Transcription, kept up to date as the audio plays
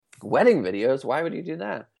Wedding videos? Why would you do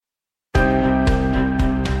that?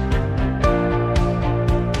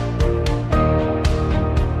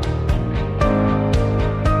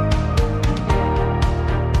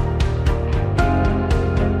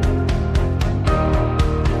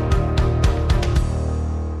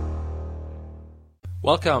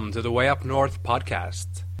 Welcome to the Way Up North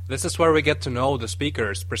podcast. This is where we get to know the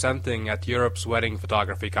speakers presenting at Europe's wedding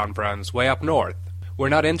photography conference, Way Up North. We're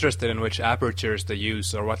not interested in which apertures they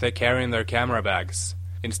use or what they carry in their camera bags.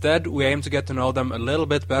 Instead, we aim to get to know them a little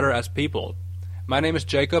bit better as people. My name is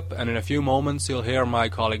Jacob, and in a few moments you'll hear my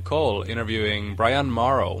colleague Cole interviewing Brian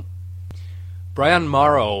Morrow. Brian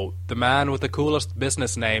Morrow, the man with the coolest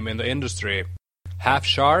business name in the industry. Half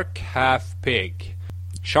shark, half pig.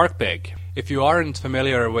 Shark Pig. If you aren't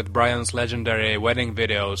familiar with Brian's legendary wedding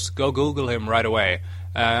videos, go Google him right away.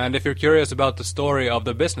 And if you're curious about the story of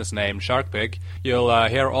the business name Shark Pig, you'll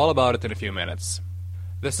hear all about it in a few minutes.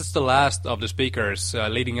 This is the last of the speakers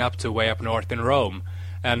leading up to Way Up North in Rome.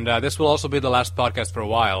 And this will also be the last podcast for a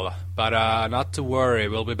while. But not to worry,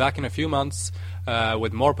 we'll be back in a few months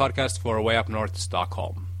with more podcasts for Way Up North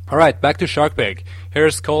Stockholm. Alright, back to Shark Pig.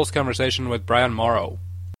 Here's Cole's conversation with Brian Morrow.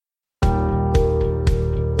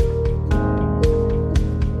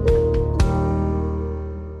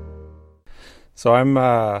 So I'm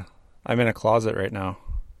in a closet right now.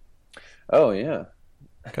 Oh yeah,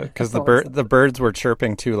 because the birds were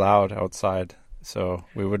chirping too loud outside, so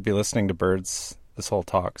we would be listening to birds this whole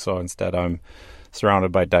talk. So instead, I'm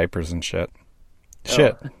surrounded by diapers and shit.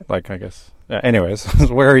 Like I guess. Anyways,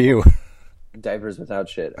 where are you? Diapers without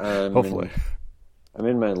shit. Hopefully, I'm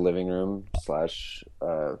in my living room /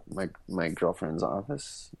 my girlfriend's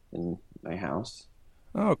office in my house.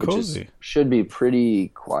 Oh, cozy. Should be pretty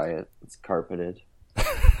quiet. It's carpeted.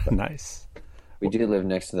 Nice. We do live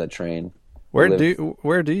next to the train. Where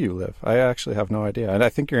do you live? I actually have no idea. And I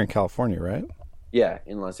think you're in California, right? Yeah,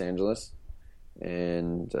 in Los Angeles.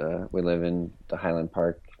 And we live in the Highland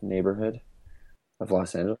Park neighborhood of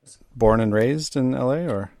Los Angeles. Born and raised in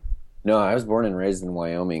LA, or? No, I was born and raised in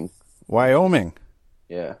Wyoming. Wyoming?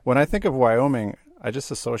 Yeah. When I think of Wyoming, I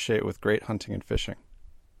just associate with great hunting and fishing.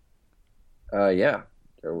 Yeah.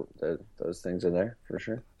 Those things are there for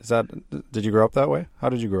sure. Did you grow up that way? How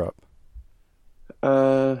did you grow up?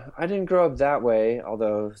 I didn't grow up that way,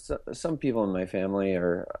 although some people in my family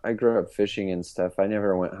I grew up fishing and stuff. I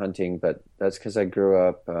never went hunting, but that's because I grew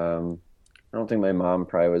up, I don't think my mom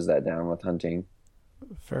probably was that down with hunting.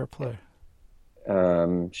 Fair play.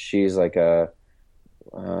 She's like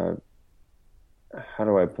how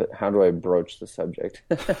do I broach the subject?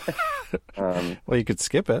 Well, you could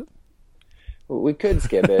skip it. We could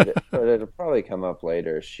skip it, but it'll probably come up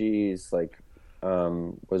later. She's like,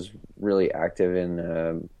 was really active in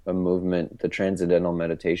a movement, the Transcendental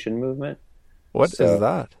Meditation movement. What is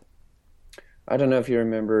that? I don't know if you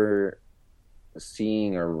remember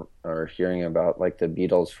seeing or hearing about, like, the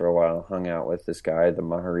Beatles for a while hung out with this guy, the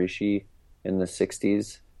Maharishi, in the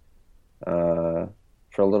 60s for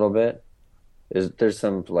a little bit. There's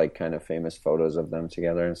some, like, kind of famous photos of them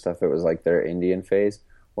together and stuff. It was like their Indian phase.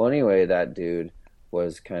 Well, anyway, that dude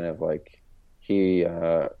was kind of like, he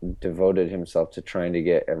devoted himself to trying to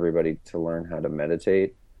get everybody to learn how to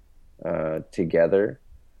meditate together,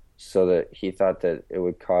 so that he thought that it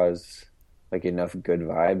would cause, like, enough good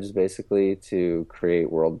vibes, basically, to create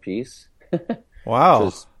world peace. Wow.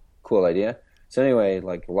 Which is a cool idea. So anyway,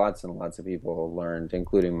 like, lots and lots of people learned,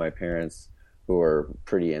 including my parents, who were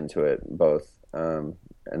pretty into it, both. And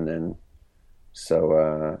then...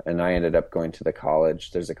 So, and I ended up going to the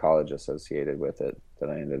college. There's a college associated with it that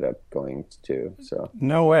I ended up going to. So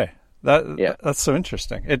no way. That's so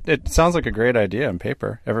interesting. It sounds like a great idea on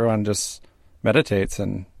paper. Everyone just meditates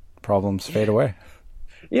and problems fade away.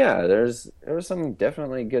 Yeah, there were some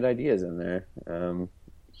definitely good ideas in there.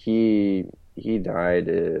 He died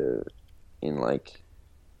in, like,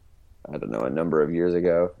 I don't know, a number of years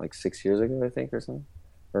ago, like 6 years ago, I think, or something,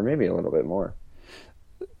 or maybe a little bit more.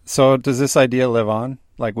 So does this idea live on,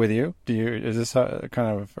 like, with you? Is this are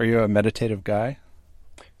you a meditative guy?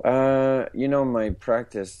 My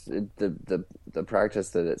practice, the practice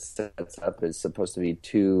that it sets up is supposed to be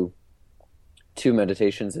two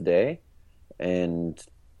meditations a day. And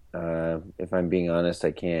if I'm being honest,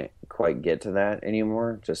 I can't quite get to that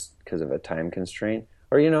anymore just because of a time constraint.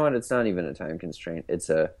 Or you know what? It's not even a time constraint. It's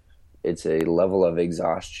a level of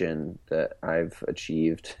exhaustion that I've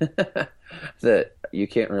achieved that you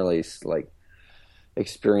can't really, like,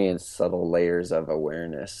 experience subtle layers of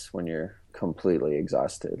awareness when you're completely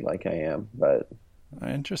exhausted like I am. But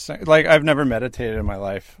interesting. Like, I've never meditated in my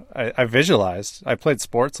life. I visualized. I played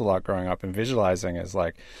sports a lot growing up, and visualizing is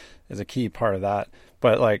a key part of that.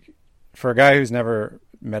 But like, for a guy who's never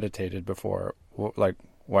meditated before, like,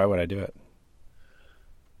 why would I do it?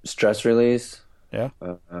 Stress release. Yeah.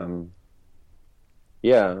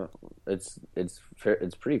 Yeah, it's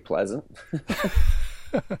pretty pleasant.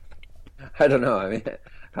 I don't know. I mean,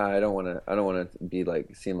 I don't want to be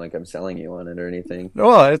like seem like I'm selling you on it or anything.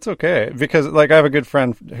 Well, it's okay because like I have a good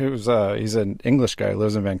friend who's he's an English guy,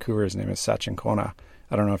 lives in Vancouver. His name is Sachin Kona.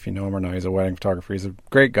 I don't know if you know him or not. He's a wedding photographer. He's a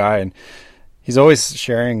great guy, and he's always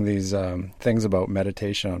sharing these things about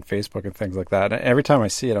meditation on Facebook and things like that. And every time I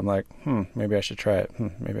see it, I'm like, maybe I should try it.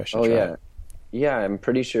 Maybe I should Oh try yeah. it. Yeah, I'm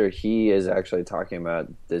pretty sure he is actually talking about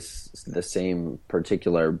the same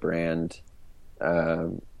particular brand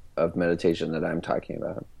of meditation that I'm talking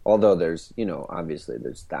about. Although there's, obviously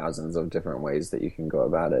there's thousands of different ways that you can go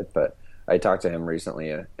about it. But I talked to him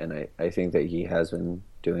recently, and I think that he has been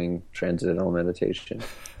doing transcendental meditation.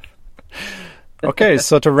 Okay,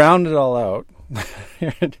 so to round it all out,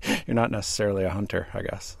 you're not necessarily a hunter, I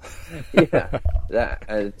guess. Yeah,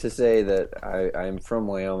 to say that I'm from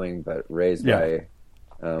Wyoming, but raised by,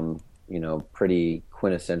 pretty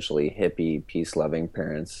quintessentially hippie, peace-loving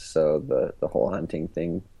parents. So the whole hunting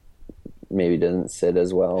thing maybe doesn't sit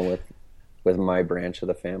as well with my branch of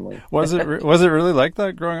the family. Was it really like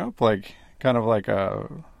that growing up? Like kind of like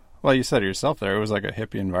well, you said it yourself there. It was like a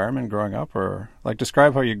hippie environment growing up, or like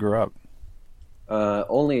describe how you grew up.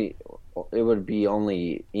 Only it would be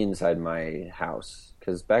only inside my house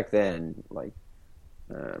because back then, like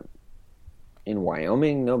in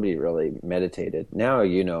Wyoming, nobody really meditated. Now,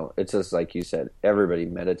 it's just like you said, everybody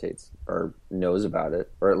meditates or knows about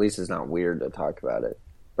it, or at least it's not weird to talk about it.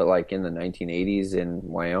 But like in the 1980s in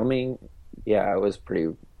Wyoming, yeah, it was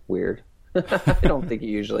pretty weird. I don't think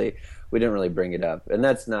we didn't really bring it up, and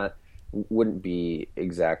wouldn't be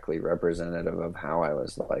exactly representative of how I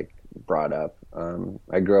was like brought up.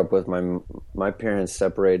 I grew up with my parents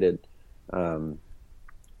separated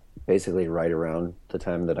basically right around the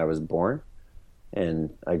time that I was born, and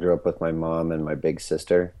I grew up with my mom and my big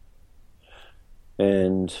sister.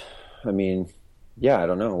 And I mean, yeah, I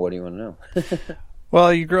don't know. What do you want to know?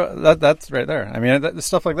 Well, you grew up, that's right there. I mean,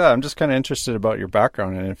 stuff like that. I'm just kind of interested about your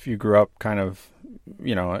background, and if you grew up kind of,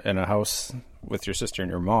 in a house with your sister and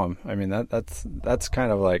your mom. I mean, that's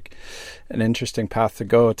kind of like an interesting path to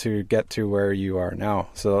go to get to where you are now.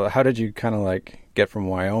 So how did you kind of like get from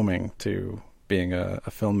Wyoming to being a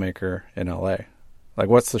filmmaker in LA? Like,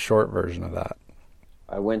 what's the short version of that?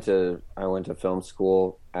 I went to film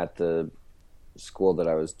school at the school that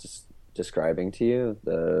I was just describing to you,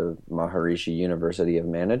 the Maharishi University of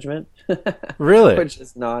Management. Really? Which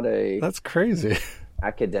is not That's crazy.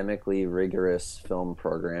 Academically rigorous film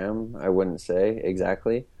program, I wouldn't say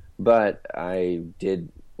exactly, but I did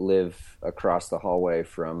live across the hallway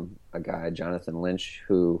from a guy, Jonathan Lynch,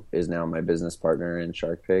 who is now my business partner in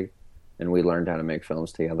Shark Pig, and we learned how to make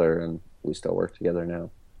films together, and we still work together now.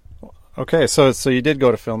 Okay, so you did go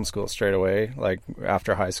to film school straight away, like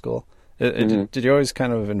after high school. Did you always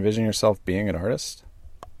kind of envision yourself being an artist?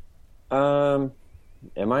 Am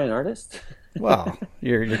I an artist? Well,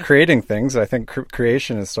 you're creating things. I think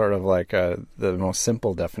creation is sort of like the most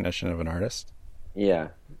simple definition of an artist. Yeah.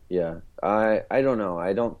 I don't know.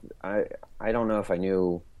 I don't know if I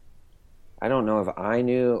knew. I don't know if I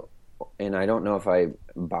knew, and I don't know if I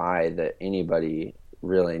buy that anybody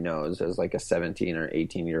really knows as like a 17 or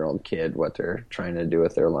 18-year-old kid what they're trying to do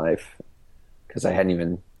with their life, because I hadn't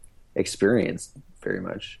even experienced very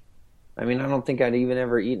much. I mean, I don't think I'd even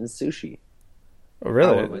ever eaten sushi. Oh,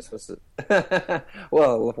 really? How am I supposed to?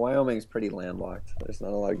 Well, Wyoming's pretty landlocked. There's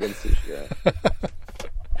not a lot of good sushi around.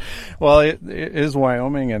 Well, is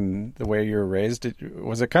Wyoming and the way you were raised,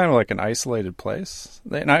 was it kind of like an isolated place?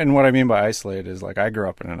 And what I mean by isolated is like I grew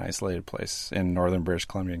up in an isolated place in northern British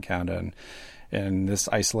Columbia in Canada, and in this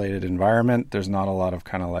isolated environment, there's not a lot of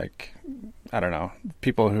kind of like, I don't know,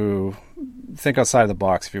 people who think outside the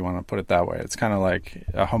box, if you want to put it that way. It's kind of like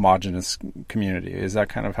a homogenous community. Is that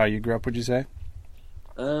kind of how you grew up, would you say?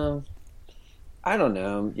 I don't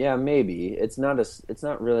know. Yeah, maybe. It's not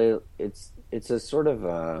really, it's a sort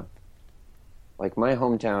of, like my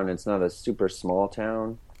hometown, it's not a super small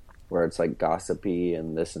town where it's like gossipy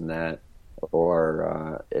and this and that,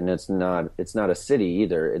 and it's not a city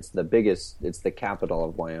either. It's the capital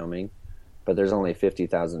of Wyoming, but there's only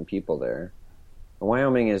 50,000 people there. And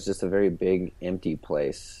Wyoming is just a very big, empty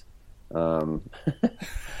place. So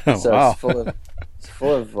wow. It's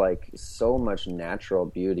full of like so much natural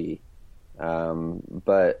beauty,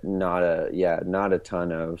 but not a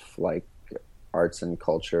ton of like arts and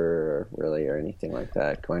culture or anything like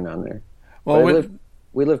that going on there. Well,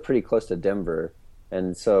 we live pretty close to Denver,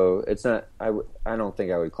 And so it's not. I don't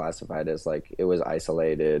think I would classify it as like it was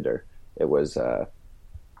isolated or it was.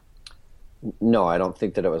 No, I don't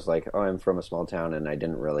think that it was like, oh, I'm from a small town and I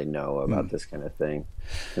didn't really know about this kind of thing.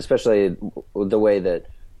 Especially the way that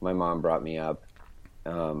my mom brought me up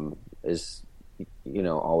is,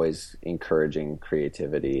 always encouraging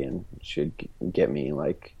creativity, and she'd get me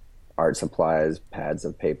like art supplies, pads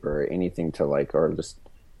of paper, anything to like, or just.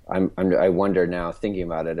 I wonder now, thinking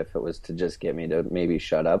about it, if it was to just get me to maybe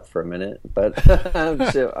shut up for a minute, but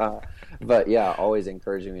but yeah, always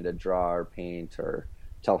encouraging me to draw or paint or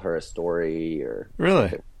tell her a story or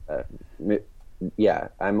really. Yeah,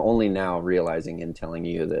 I'm only now realizing and telling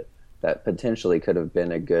you that potentially could have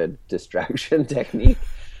been a good distraction technique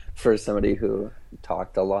for somebody who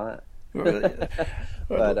talked a lot. But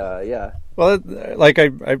yeah. Well, like I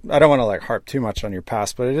don't want to like harp too much on your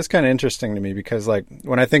past, but it is kind of interesting to me because like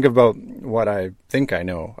when I think about what I think I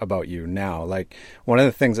know about you now, like one of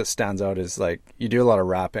the things that stands out is like you do a lot of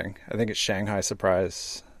rapping. I think it's Shanghai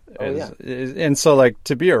Surprise. And so like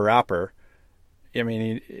to be a rapper, I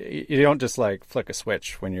mean, you don't just like flick a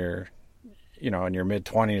switch when you're, in your mid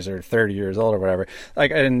 20s or 30 years old or whatever.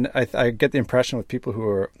 Like, and I get the impression with people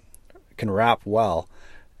who can rap well.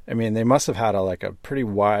 I mean, they must have had a pretty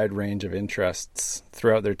wide range of interests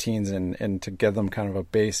throughout their teens and to give them kind of a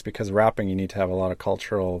base, because rapping, you need to have a lot of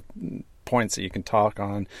cultural points that you can talk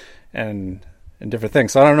on and different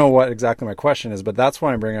things. So I don't know what exactly my question is, but that's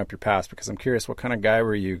why I'm bringing up your past, because I'm curious, what kind of guy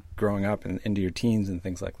were you growing up and into your teens and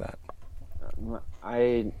things like that?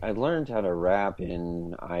 I learned how to rap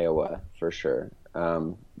in Iowa for sure,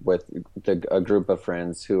 with a group of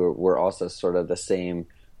friends who were also sort of the same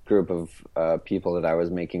group of people that I was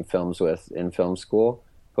making films with in film school.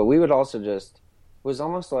 But we would also it was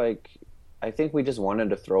almost like, I think we just wanted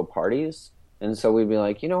to throw parties. And so we'd be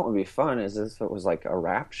like, what would be fun is if it was like a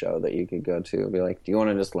rap show that you could go to. It'd be like, do you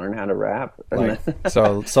want to just learn how to rap?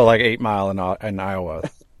 So like 8 Mile in Iowa.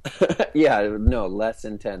 Yeah, no, less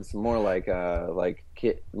intense, more like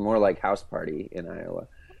more like House Party in Iowa.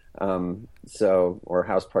 Or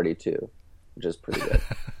House Party 2, which is pretty good.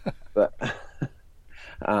 But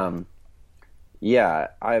yeah,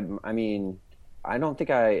 I mean, I don't think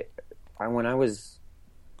when I was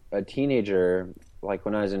a teenager, like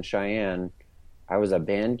when I was in Cheyenne, I was a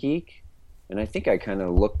band geek, and I think I kind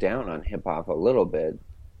of looked down on hip hop a little bit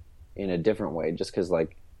in a different way, just because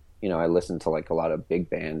like, I listened to like a lot of big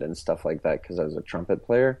band and stuff like that because I was a trumpet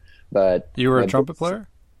player. But you were a trumpet player?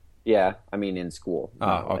 Yeah, I mean in school.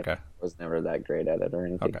 Oh, okay. I was never that great at it or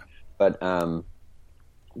anything. Okay. But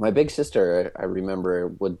my big sister, I remember,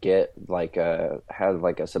 would get had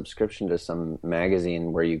like a subscription to some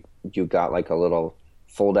magazine where you got like a little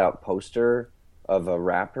fold out poster of a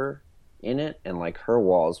rapper in it, and like her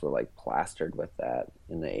walls were like plastered with that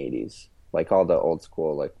in the 80s, like all the old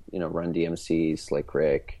school, like Run DMC, Slick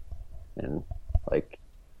Rick, and like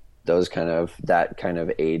that kind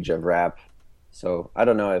of age of rap. So I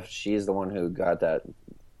don't know if she's the one who got that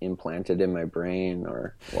implanted in my brain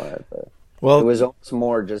or what, but well, it was almost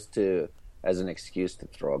more just as an excuse to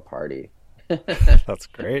throw a party. That's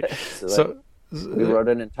great. So we wrote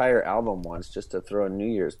an entire album once just to throw a New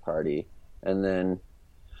Year's party, and then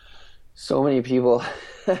so many people.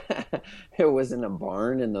 It was in a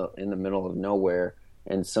barn in the middle of nowhere,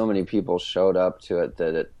 and so many people showed up to it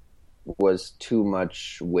that it was too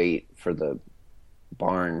much weight for the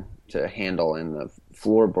barn to handle, and the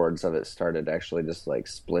floorboards of it started actually just like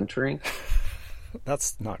splintering.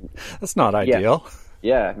 That's not ideal.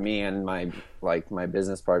 Yeah, me and my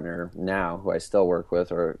business partner now, who I still work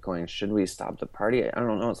with, are going, should we stop the party? I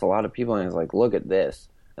don't know, it's a lot of people. And it's like, look at this.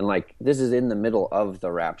 And like, this is in the middle of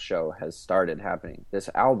the rap show has started happening. This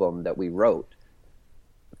album that we wrote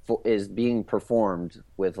is being performed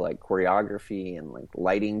with like choreography and like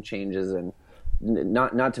lighting changes, and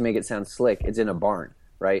not to make it sound slick, it's in a barn,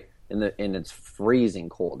 right? And it's freezing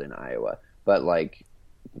cold in Iowa. But like,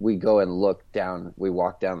 we go and look down, we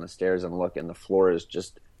walk down the stairs and look, and the floor is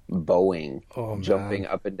just bowing, jumping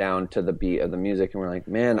up and down to the beat of the music. And we're like,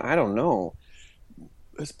 man, I don't know.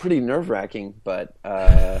 It's pretty nerve-wracking, but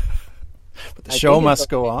the show must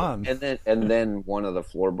go on. And then one of the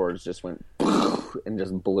floorboards just went and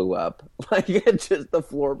just blew up. Like, the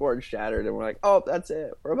floorboard shattered, and we're like, oh, that's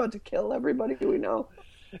it. We're about to kill everybody we know.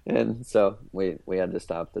 And so we had to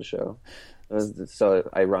stop the show. So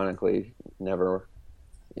ironically,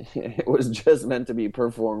 it was just meant to be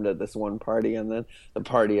performed at this one party, and then the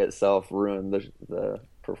party itself ruined the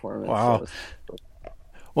performance. Wow.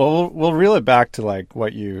 Well, we'll reel it back to like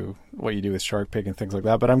what you do with Shark Pig and things like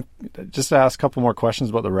that. But I'm just to ask a couple more questions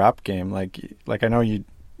about the rap game. Like I know you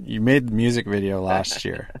you made the music video last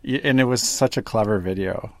year, and it was such a clever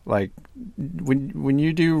video. Like when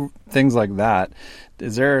you do things like that,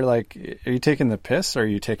 is there like, are you taking the piss or are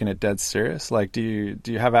you taking it dead serious? Like, do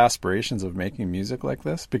you have aspirations of making music like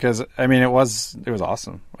this? Because I mean, it was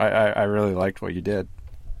awesome. I really liked what you did.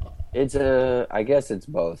 I guess it's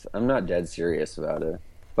both. I'm not dead serious about it,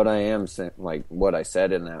 but I am like what I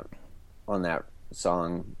said on that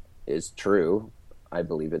song is true. I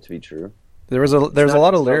believe it to be true. There's a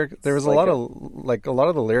lot of lyrics. There was a lot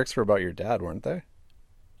of the lyrics were about your dad, weren't they?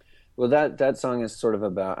 Well, that song is sort of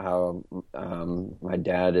about how my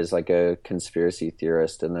dad is like a conspiracy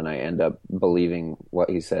theorist, and then I end up believing what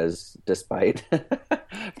he says, despite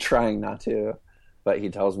trying not to. But he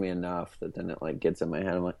tells me enough that then it like gets in my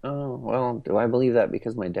head. I'm like, oh well, do I believe that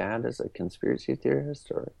because my dad is a conspiracy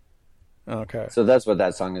theorist, or? Okay. So that's what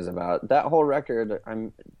that song is about. That whole record,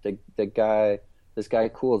 this guy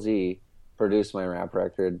Cool Z produced my rap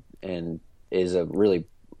record and is a really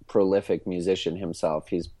prolific musician himself.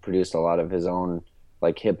 He's produced a lot of his own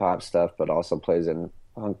like hip hop stuff, but also plays in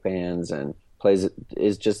punk bands and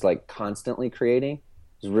is just like constantly creating.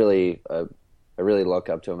 He's really I really look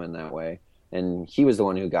up to him in that way. And he was the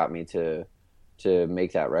one who got me to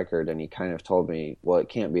make that record, and he kind of told me, well, it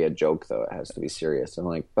can't be a joke though, it has to be serious. I'm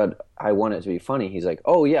like, but I want it to be funny. He's like,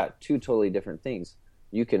 oh yeah, two totally different things.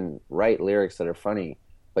 You can write lyrics that are funny,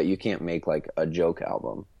 but you can't make like a joke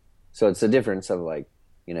album. So it's a difference of like,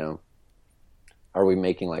 you know, are we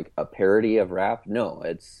making like a parody of rap? No,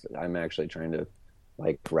 I'm actually trying to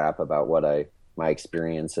like rap about my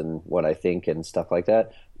experience and what I think and stuff like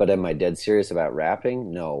that. But am I dead serious about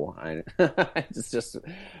rapping? No, it's just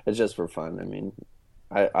for fun. I mean,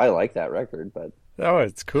 I like that record, but oh,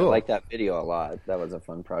 it's cool. I like that video a lot. That was a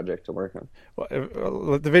fun project to work on.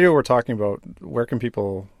 Well, the video we're talking about, where can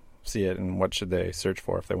people see it, and what should they search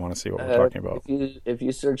for if they want to see what we're talking about? If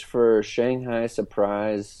you search for Shanghai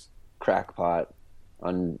Surprise Crackpot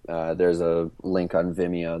on, there's a link on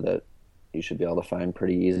Vimeo that you should be able to find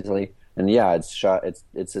pretty easily. And yeah,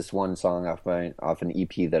 it's this one song off an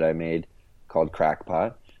EP that I made called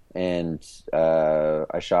Crackpot, and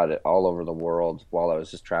I shot it all over the world while I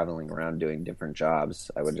was just traveling around doing different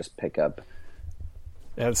jobs. I would just pick up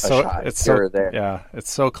it's a so shot it's here so or there. Yeah,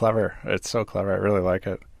 it's so clever. It's so clever. I really like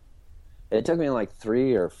it. It took me like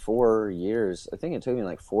 3 or 4 years. I think it took me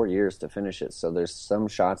like 4 years to finish it. So there's some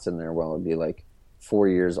shots in there where it would be like 4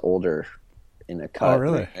 years older in a cut. Oh,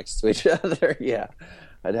 really? Next to each other. Yeah.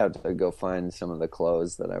 I'd have to go find some of the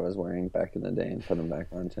clothes that I was wearing back in the day and put them back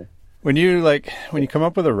onto. When you come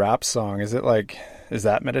up with a rap song, is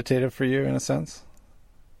that meditative for you in a sense?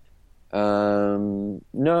 No,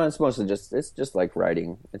 it's mostly just like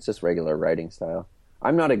writing. It's just regular writing style.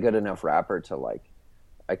 I'm not a good enough rapper to like,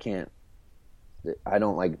 I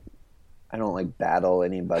don't like battle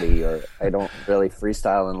anybody, or I don't really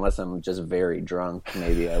freestyle unless I'm just very drunk.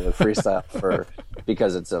 Maybe I would freestyle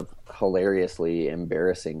because it's a hilariously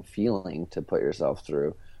embarrassing feeling to put yourself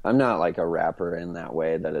through. I'm not like a rapper in that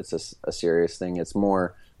way that it's a serious thing. It's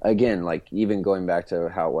more, again, like even going back to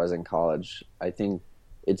how it was in college, I think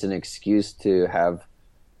it's an excuse to have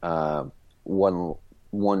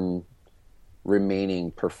one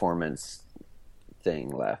remaining performance thing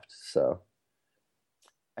left. So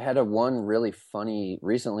I had one really funny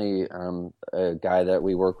recently. A guy that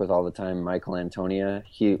we work with all the time, Michael Antonia.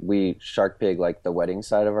 We Shark Pig, like the wedding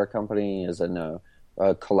side of our company, is in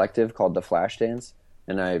a collective called the Flashdance,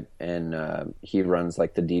 and he runs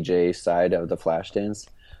like the DJ side of the Flashdance.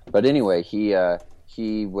 But anyway,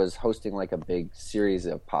 he was hosting like a big series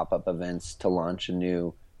of pop-up events to launch a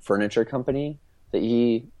new furniture company that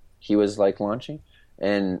he was like launching,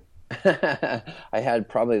 and I had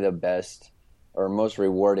probably the best or most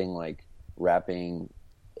rewarding like rapping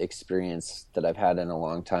experience that I've had in a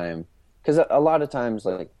long time. Because a lot of times,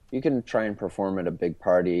 like, you can try and perform at a big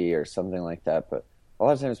party or something like that, but a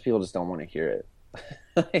lot of times people just don't want to hear it.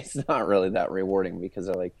 It's not really that rewarding because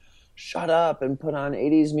they're like, shut up and put on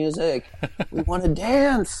 80s music. We want to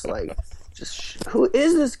dance. Like, just who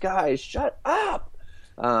is this guy? Shut up.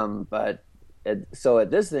 So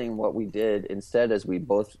at this thing, what we did instead is we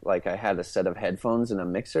both, like, I had a set of headphones and a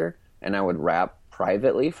mixer, and I would rap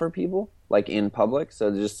privately for people, like in public. So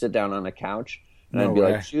just sit down on a couch, and I'd be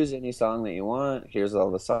like, choose any song that you want. Here's all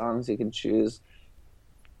the songs you can choose.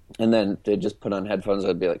 And then they'd just put on headphones.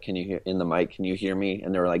 I'd be like, can you hear in the mic? Can you hear me?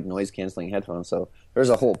 And they were like noise canceling headphones. So there's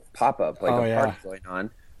a whole pop up, like party going on.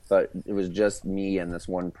 But it was just me and this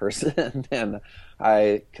one person. And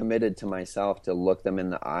I committed to myself to look them in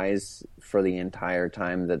the eyes for the entire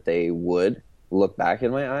time that they would look back in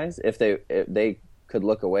my eyes. If they could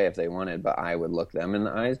look away if they wanted, but I would look them in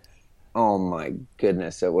the eyes. Oh my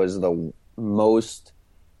goodness, it was the most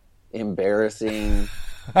embarrassing.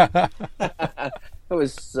 It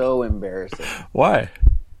was so embarrassing. Why? It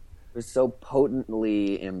was so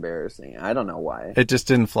potently embarrassing. I don't know why. It just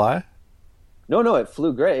didn't fly? No, it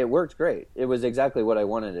flew great. It worked great. It was exactly what I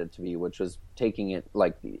wanted it to be, which was taking it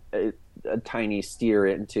like a tiny steer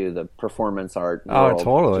into the performance art Oh, world.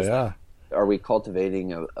 totally, Just, yeah. are we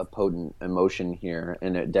cultivating a potent emotion here?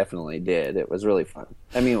 And it definitely did. It was really fun.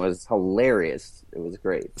 I mean, it was hilarious. It was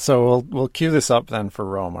great. So we'll cue this up then for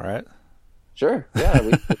Rome, all right? Sure.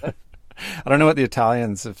 Yeah. I don't know what the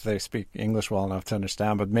Italians, if they speak English well enough to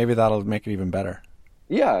understand, but maybe that'll make it even better.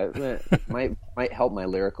 Yeah, it might help my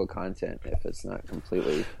lyrical content if it's not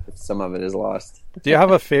completely, if some of it is lost. Do you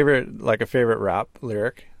have a favorite rap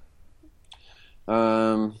lyric?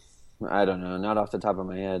 I don't know, not off the top of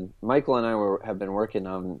my head. Michael and I have been working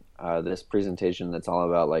on this presentation that's all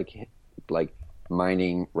about like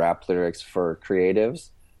mining rap lyrics for creatives,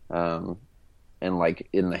 and like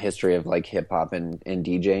in the history of like hip hop and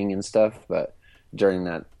DJing and stuff. But during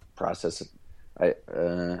that process, I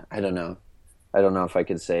don't know. I don't know if I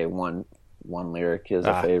could say one lyric is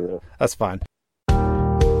a favorite. That's fine.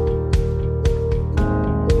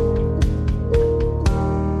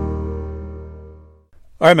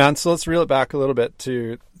 All right, man. So let's reel it back a little bit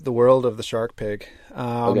to the world of the shark pig.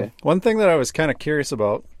 Okay. One thing that I was kind of curious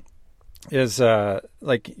about is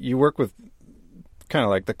like you work with kind of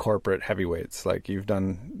like the corporate heavyweights. Like you've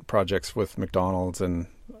done projects with McDonald's and,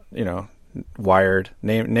 you know, Wired.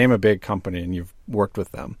 Name a big company and you've worked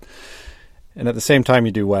with them. And at the same time,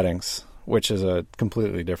 you do weddings, which is a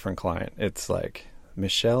completely different client. It's like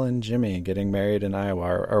Michelle and Jimmy getting married in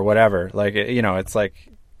Iowa or whatever. Like, you know, it's like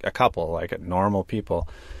a couple, like normal people.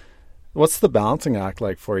 What's the balancing act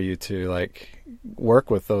like for you to like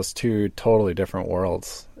work with those two totally different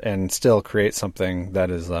worlds and still create something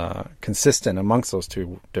that is consistent amongst those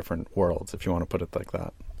two different worlds, if you want to put it like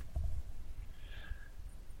that?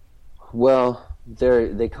 Well,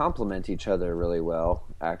 they complement each other really well,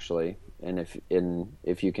 actually. And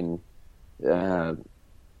if you can,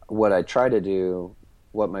 what I try to do,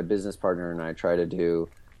 what my business partner and I try to do,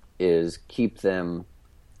 is keep them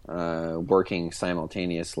working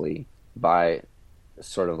simultaneously by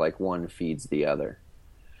sort of like one feeds the other.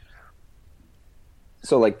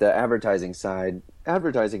 So like the advertising side,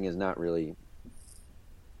 advertising is not really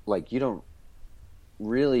like, you don't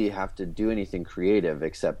really have to do anything creative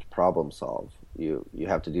except problem solve. You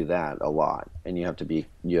have to do that a lot, and you have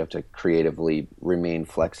to creatively remain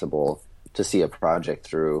flexible to see a project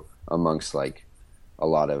through amongst like a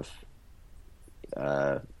lot of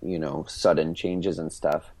sudden changes and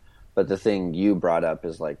stuff. But the thing you brought up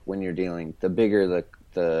is like when you're dealing, the bigger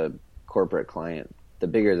the corporate client, the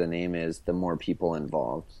bigger the name is, the more people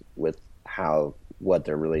involved with what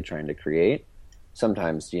they're really trying to create.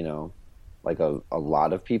 Sometimes, like a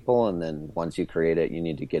lot of people, and then once you create it, you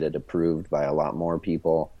need to get it approved by a lot more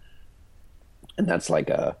people. And that's like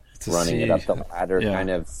running it up the ladder kind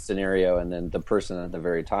of scenario. And then the person at the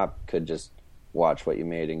very top could just watch what you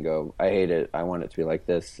made and go, I hate it, I want it to be like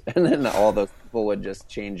this. And then all those people would just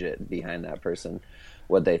change it behind that person,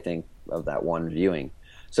 what they think of that one viewing.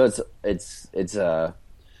 So it's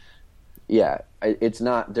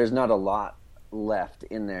not, there's not a lot left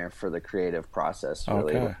in there for the creative process,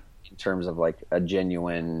 really. Okay. In terms of like a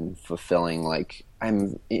genuine, fulfilling, like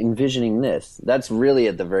I'm envisioning this. That's really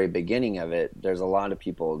at the very beginning of it. There's a lot of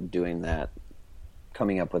people doing that,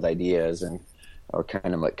 coming up with ideas or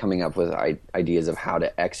kind of like coming up with ideas of how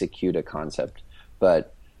to execute a concept.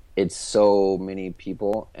 But it's so many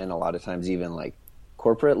people, and a lot of times even like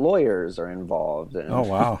corporate lawyers are involved. And oh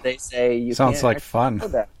wow! They say you sounds can't like fun.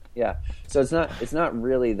 That. Yeah, so it's not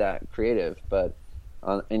really that creative, but.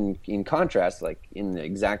 In contrast, like in the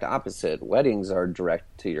exact opposite, weddings are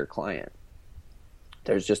direct to your client.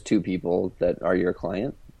 There's just two people that are your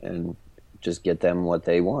client, and just get them what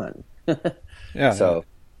they want. Yeah. So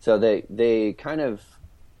they kind of,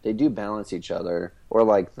 they do balance each other, or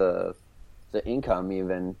like the income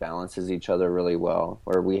even balances each other really well.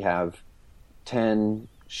 Or we have 10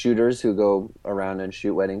 shooters who go around and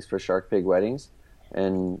shoot weddings for Shark Pig Weddings,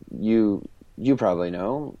 and you probably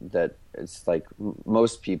know that it's like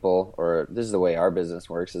most people, or this is the way our business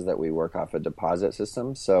works, is that we work off a deposit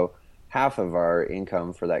system. So half of our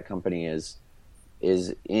income for that company is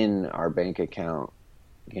in our bank account,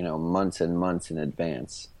 months and months in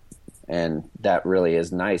advance. And that really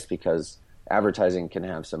is nice, because advertising can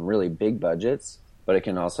have some really big budgets, but it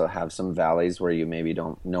can also have some valleys where you maybe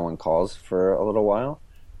no one calls for a little while.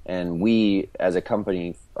 And we, as a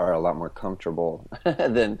company, are a lot more comfortable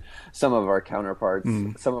than some of our counterparts,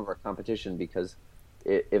 some of our competition, because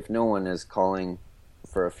if no one is calling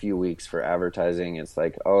for a few weeks for advertising, it's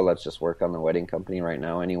like, oh, let's just work on the wedding company right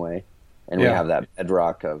now anyway. And we have that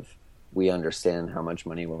bedrock of, we understand how much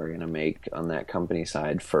money we're going to make on that company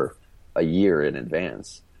side for a year in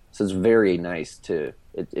advance. So it's very nice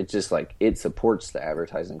it just like, it supports the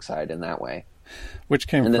advertising side in that way. Which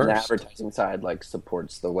came and then first? The advertising side like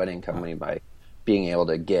supports the wedding company by being able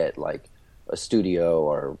to get like a studio,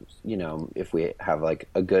 or, you know, if we have like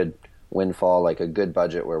a good windfall, like a good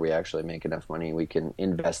budget where we actually make enough money, we can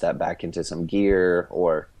invest that back into some gear,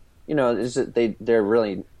 or, you know,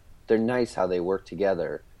 they're nice how they work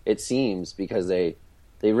together. It seems, because they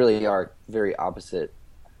really are very opposite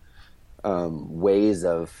ways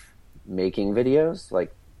of making videos.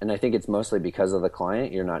 Like, and I think it's mostly because of the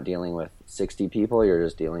client. You're not dealing with 60 people; you're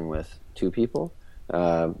just dealing with 2 people.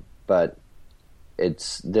 But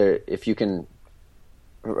it's there. If you can,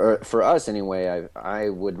 for us anyway, I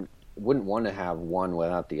wouldn't want to have one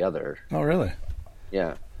without the other. Oh, really?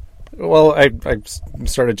 Yeah. Well, I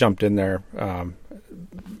sort of jumped in there,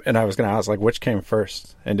 and I was going to ask, like, which came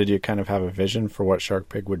first? And did you kind of have a vision for what Shark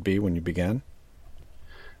Pig would be when you began?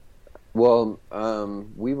 Well,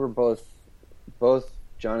 we were both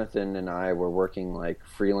Jonathan and I were working like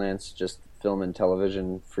freelance, just film and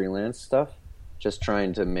television freelance stuff, just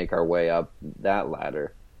trying to make our way up that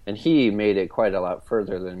ladder. And he made it quite a lot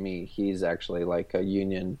further than me. He's actually like a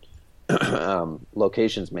union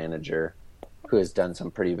locations manager who has done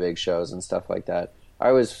some pretty big shows and stuff like that.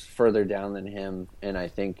 I was further down than him, and I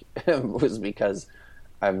think it was because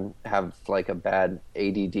I have like a bad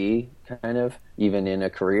ADD kind of, even in a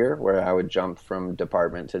career where I would jump from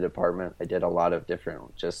department to department. I did a lot of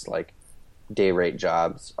different, just like day rate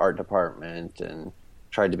jobs, art department, and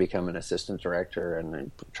tried to become an assistant director, and I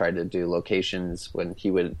tried to do locations when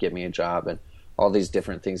he would get me a job, and all these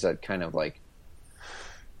different things that kind of like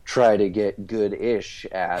try to get good-ish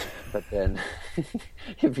at. But then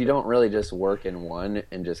if you don't really just work in one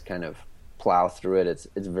and just kind of plow through it,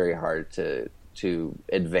 it's very hard to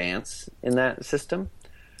advance in that system.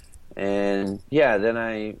 And yeah, then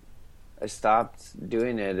I stopped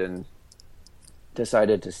doing it and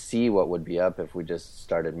decided to see what would be up if we just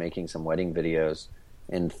started making some wedding videos.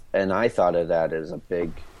 And I thought of that as a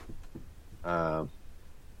big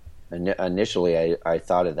initially I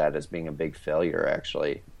thought of that as being a big failure.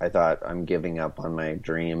 Actually, I thought, I'm giving up on my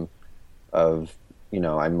dream of, you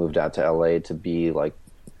know, I moved out to LA to be like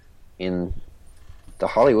in the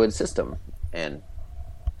Hollywood system. And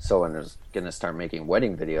so when I was going to start making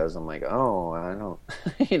wedding videos, I'm like, oh, I don't,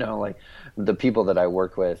 you know, like the people that I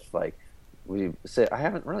work with, like, we say, I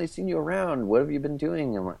haven't really seen you around. What have you been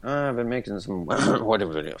doing? I'm like, oh, I've been making some wedding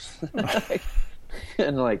videos.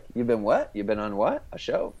 And like, you've been what? You've been on what? A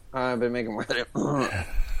show? I've been making wedding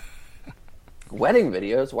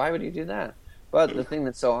videos. Why would you do that? But the thing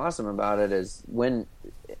that's so awesome about it is when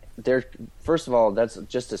there, first of all, that's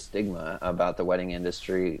just a stigma about the wedding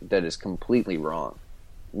industry that is completely wrong.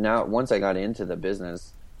 Now, once I got into the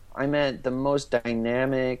business, I met the most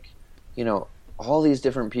dynamic, you know, all these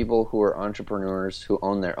different people who are entrepreneurs who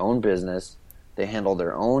own their own business. They handle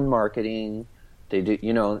their own marketing. They do,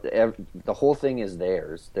 you know, the whole thing is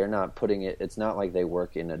theirs. They're not putting it, it's not like they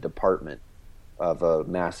work in a department of a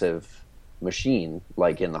massive machine,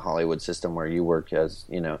 like in the Hollywood system where you work as,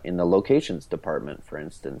 you know, in the locations department, for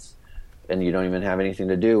instance, and you don't even have anything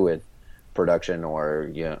to do with production or,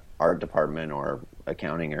 you know, art department or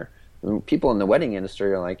accounting. Or people in the wedding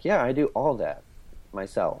industry are like, yeah, I do all that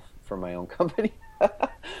myself for my own company.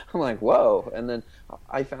 I'm like, whoa. And then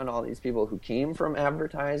I found all these people who came from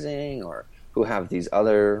advertising or who have these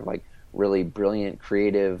other like really brilliant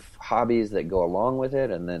creative hobbies that go along with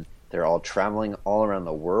it, and then they're all traveling all around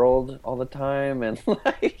the world all the time, and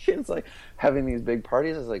like it's like having these big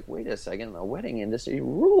parties. It's like, wait a second, the wedding industry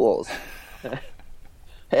rules.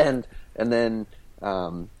 and then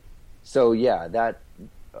so yeah, that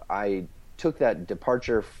I took that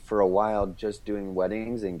departure for a while just doing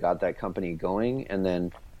weddings and got that company going, and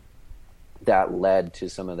then that led to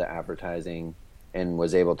some of the advertising and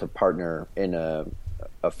was able to partner in a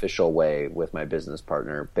official way with my business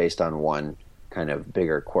partner based on one kind of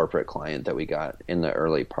bigger corporate client that we got in the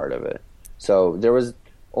early part of it. So there was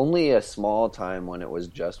only a small time when it was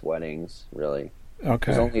just weddings, really.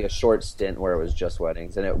 Okay. It was only a short stint where it was just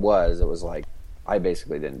weddings, and it was like I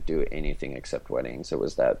basically didn't do anything except weddings. It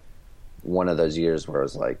was that one of those years where it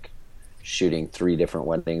was like shooting 3 different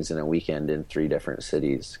weddings in a weekend in 3 different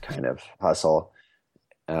cities kind of hustle.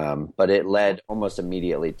 But it led almost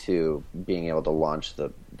immediately to being able to launch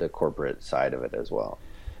the corporate side of it as well.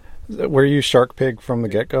 Were you Shark Pig from the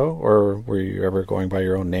get-go, or were you ever going by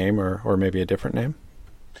your own name or maybe a different name?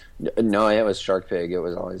 No, it was Shark Pig. It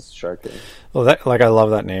was always Shark Pig. Well, that like I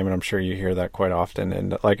love that name, and I'm sure you hear that quite often.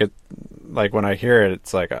 And like when I hear it,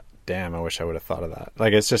 it's like, damn, I wish I would have thought of that.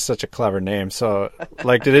 Like it's just such a clever name. So,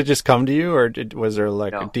 like, did it just come to you, or was there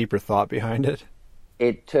like a No, deeper thought behind it?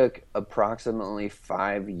 it took approximately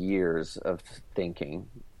 5 years of thinking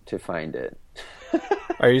to find it.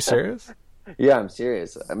 Are you serious? Yeah, I'm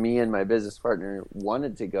serious. Me and my business partner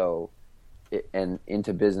wanted to go and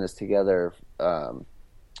into business together at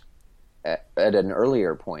an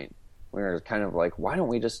earlier point. We were kind of like, why don't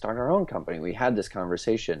we just start our own company? We had this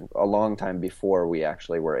conversation a long time before we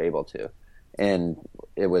actually were able to. And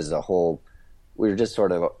it was a whole, we were just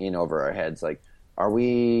sort of in over our heads, like, are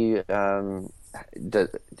we kind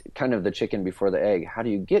of the chicken before the egg? How do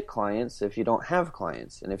you get clients if you don't have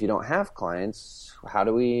clients? And if you don't have clients, how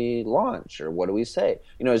do we launch, or what do we say?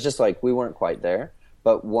 It's just like we weren't quite there.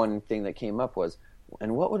 But one thing that came up was,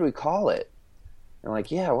 and what would we call it? And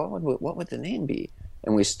like, yeah, what would the name be?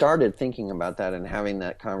 And we started thinking about that and having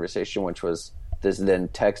that conversation, which was this then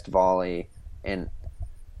text volley. And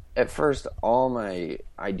at first, all my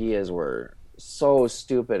ideas were so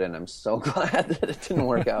stupid, and I'm so glad that it didn't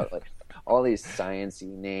work out. Like all these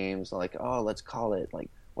sciencey names, like, oh, let's call it like,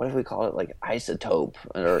 what if we call it like isotope,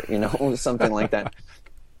 or something like that,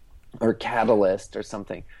 or catalyst or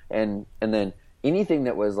something. And then anything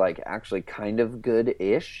that was like actually kind of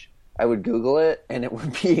good-ish, I would Google it, and it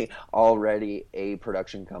would be already a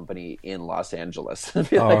production company in Los Angeles. I'd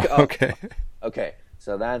be like, oh, okay. okay,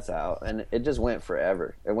 so that's out. And it just went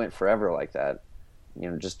forever. It went forever like that.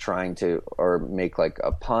 Just trying to, or make like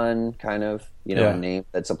a pun, kind of, Yeah. a name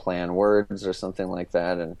that's a play on words or something like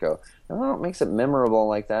that, and go, well, it makes it memorable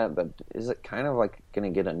like that, but is it kind of like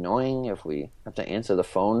going to get annoying if we have to answer the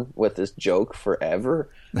phone with this joke forever?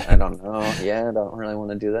 I don't know. Yeah, I don't really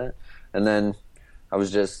want to do that. And then I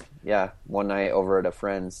was just, one night over at a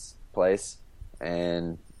friend's place,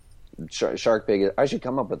 and Shark Pig, I should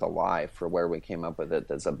come up with a lie for where we came up with it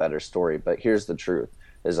that's a better story, but here's the truth,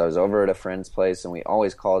 is I was over at a friend's place, and we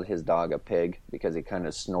always called his dog a pig because he kind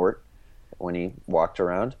of snort when he walked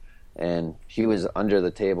around, and he was under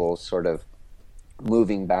the table sort of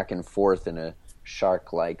moving back and forth in a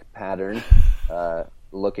shark-like pattern,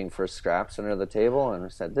 looking for scraps under the table, and I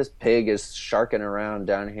said, this pig is sharking around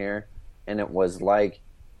down here. And it was like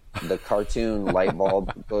the cartoon light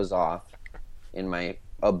bulb goes off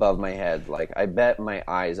above my head. Like, I bet my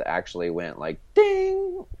eyes actually went like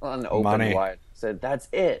ding on open Money. wide. Said, that's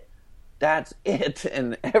it.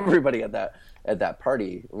 And everybody at that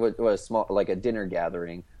party was small, like a dinner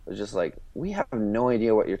gathering, was just like, we have no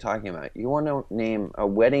idea what you're talking about. You want to name a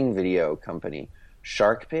wedding video company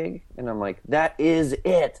Shark Pig? And I'm like, that is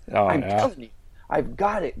it. Oh, I'm yeah. telling you, I've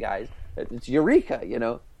got it, guys. It's Eureka,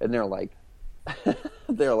 And they're like,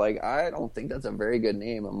 I don't think that's a very good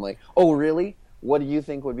name. I'm like, oh, really? What do you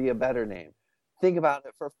think would be a better name? Think about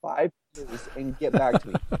it for 5 years and get back to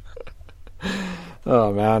me.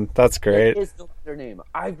 Oh man, that's great. There is no better name.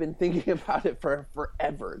 I've been thinking about it for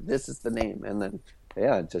forever. This is the name. And then,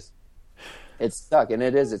 it stuck. And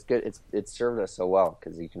it's good. It's served us so well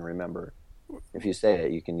because you can remember. If you say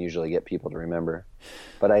it, you can usually get people to remember.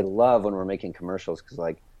 But I love when we're making commercials because,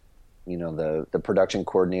 like, the production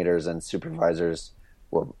coordinators and supervisors,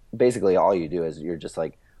 well, basically all you do is you're just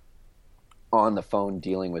like on the phone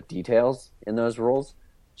dealing with details in those roles,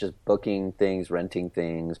 just booking things, renting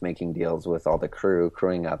things, making deals with all the crew,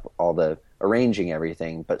 crewing up, arranging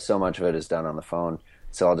everything. But so much of it is done on the phone.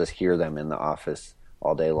 So I'll just hear them in the office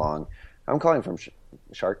all day long. I'm calling from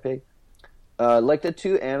Shark Pig. Like the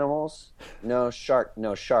two animals. No, shark.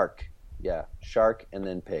 Yeah, shark and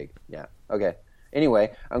then pig. Yeah, okay.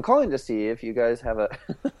 Anyway, I'm calling to see if you guys have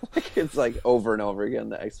it's like over and over again,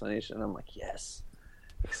 the explanation. I'm like, yes,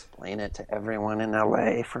 explain it to everyone in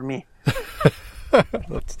LA for me.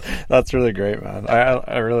 That's really great, man.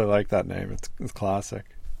 I really like that name. It's classic.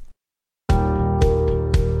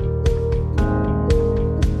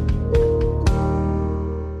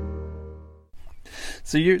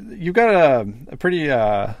 So you got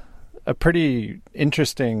a pretty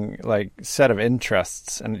interesting like set of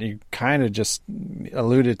interests, and you kind of just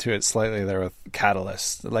alluded to it slightly there with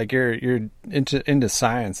catalysts. Like you're into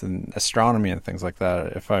science and astronomy and things like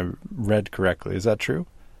that, if I read correctly. Is that true?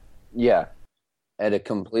 Yeah, at a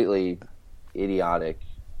completely idiotic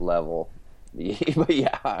level. But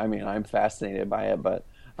yeah, I mean, I'm fascinated by it, but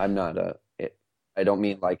I'm not I don't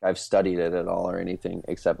mean like I've studied it at all or anything,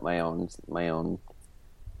 except my own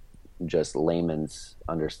just layman's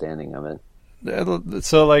understanding of it.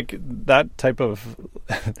 So like that type of,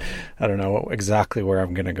 I don't know exactly where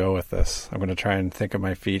I'm going to go with this. I'm going to try and think of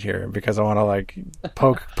my feet here because I want to like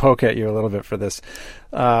poke at you a little bit for this.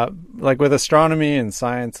 Like with astronomy and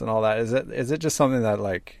science and all that, is it just something that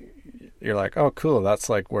like you're like, oh cool, that's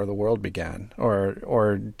like where the world began,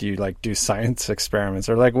 or do you like do science experiments,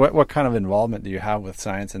 or like what kind of involvement do you have with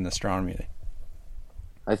science and astronomy?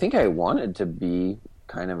 I think I wanted to be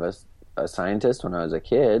kind of a scientist when I was a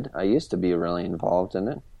kid. I used to be really involved in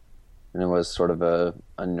it, and it was sort of a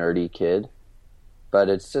nerdy kid. But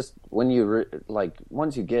it's just when you like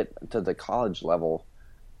once you get to the college level,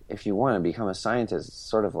 if you want to become a scientist, it's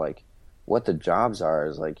sort of like what the jobs are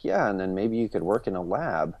is like, yeah, and then maybe you could work in a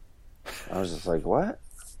lab. I was just like, what?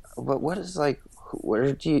 But what is like?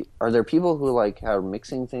 Where do you? Are there people who like are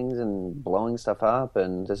mixing things and blowing stuff up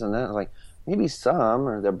and this and that? Like maybe some,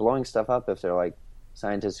 or they're blowing stuff up if they're like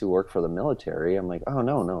scientists who work for the military. I'm like, oh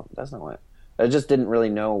no, that's not what. I just didn't really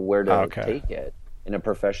know where to take it in a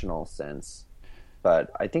professional sense. But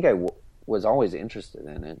I think I was always interested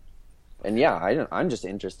in it, and yeah, I'm just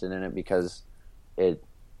interested in it because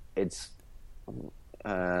it's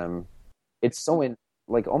so in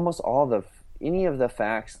like almost all any of the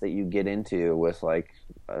facts that you get into with like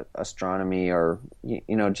astronomy or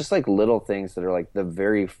just like little things that are like the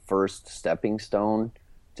very first stepping stone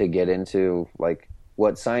to get into like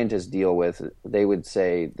what scientists deal with. They would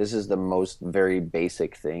say this is the most very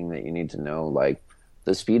basic thing that you need to know, like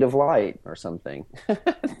the speed of light or something.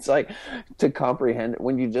 It's like to comprehend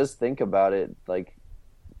when you just think about it, like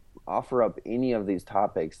offer up any of these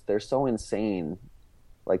topics, they're so insane.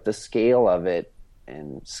 Like the scale of it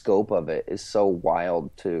and scope of it is so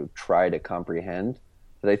wild to try to comprehend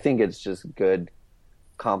that I think it's just good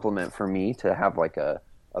compliment for me to have like a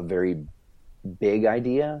very big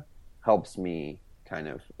idea helps me kind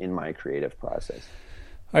of in my creative process.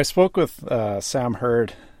 I spoke with Sam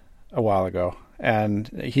Hurd a while ago, and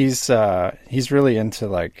he's really into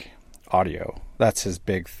like audio. That's his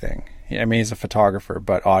big thing. I mean, he's a photographer,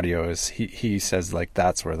 but audio is, he says like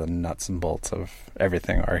that's where the nuts and bolts of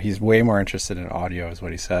everything are. He's way more interested in audio is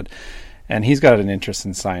what he said. And he's got an interest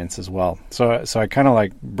in science as well. So I kind of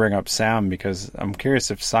like bring up Sam because I'm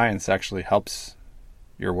curious if science actually helps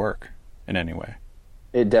your work in any way.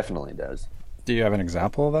 It definitely does. Do you have an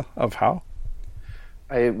example of how?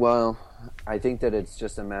 I think that it's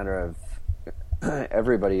just a matter of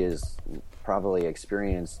everybody is probably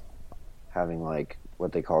experienced having like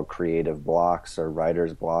what they call creative blocks or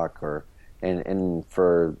writer's block, or and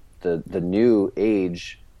for the new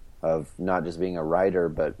age of not just being a writer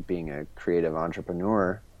but being a creative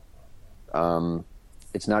entrepreneur,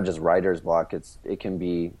 it's not just writer's block. It can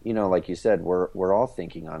be, like you said, we're all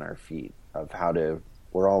thinking on our feet of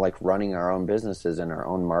we're all like running our own businesses and our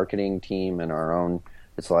own marketing team and our own.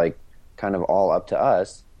 It's like kind of all up to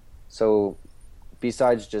us. So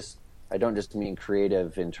besides just, I don't just mean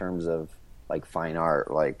creative in terms of like fine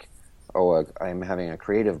art, like, I'm having a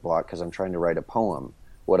creative block because I'm trying to write a poem.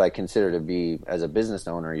 What I consider to be, as a business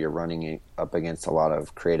owner, you're running up against a lot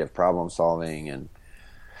of creative problem solving and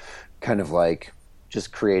kind of like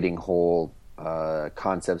just creating whole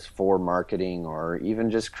concepts for marketing, or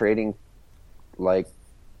even just creating like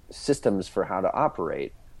systems for how to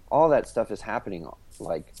operate. All that stuff is happening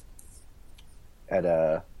like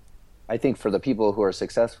I think for the people who are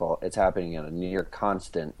successful, it's happening at a near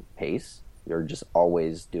constant pace. You're just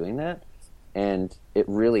always doing that. And it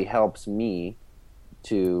really helps me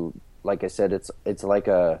to, like I said, it's like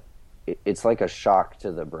a shock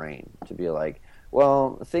to the brain to be like,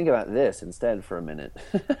 well, think about this instead for a minute.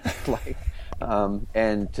 Like,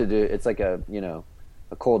 and to do, it's like a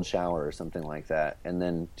cold shower or something like that. And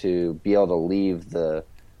then to be able to leave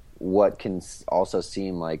what can also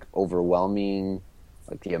seem like overwhelming,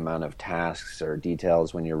 like the amount of tasks or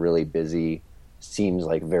details when you're really busy seems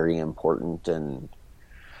like very important and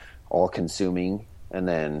all consuming. And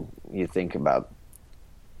then you think about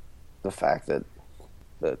the fact that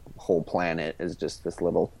the whole planet is just this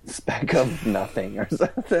little speck of nothing or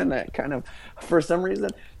something. That kind of, for some reason,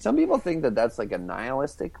 some people think that that's like a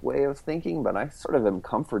nihilistic way of thinking, but I sort of am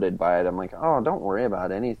comforted by it. I'm like, oh, don't worry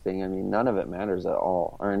about anything. I mean, none of it matters at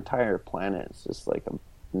all. Our entire planet is just like a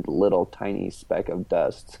little tiny speck of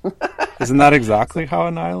dust. Isn't that exactly how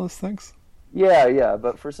a nihilist thinks? Yeah,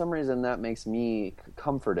 but for some reason that makes me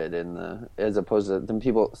comforted as opposed to them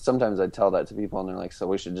people. Sometimes I tell that to people and they're like, so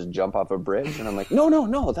we should just jump off a bridge? And I'm like,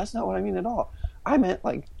 no, that's not what I mean at all. I meant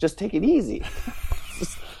like, just take it easy.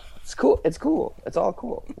 It's cool. It's all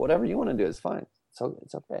cool. Whatever you want to do is fine. So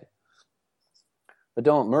it's okay. But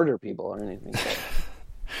don't murder people or anything.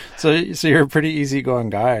 So you're a pretty easygoing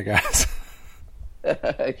guy, I guess.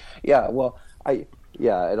 Yeah, well, I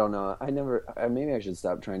yeah, I don't know. Maybe I should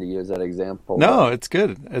stop trying to use that example, No, but it's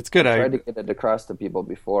good. It's good. I tried to get it across to people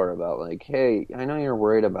before about like, hey, I know you're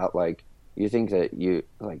worried about like you think that you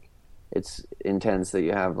like it's intense that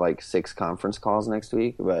you have like 6 conference calls next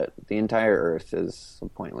week, but the entire Earth is a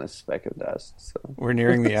pointless speck of dust. So We're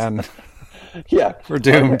nearing the end. yeah, We're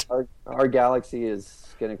doomed. our galaxy is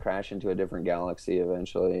going to crash into a different galaxy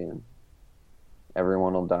eventually, and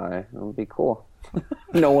everyone will die. It'll be cool.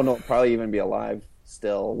 No one will probably even be alive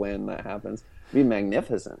still when that happens. It'd be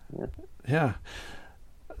magnificent. Yeah. Yeah.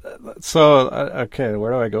 So okay,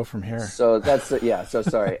 where do I go from here? So that's yeah. So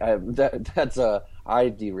sorry, I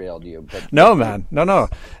derailed you, No, man, no. uh,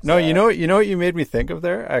 You know what you made me think of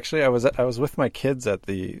there. Actually, I was with my kids at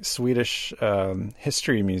the Swedish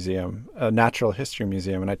history museum, natural history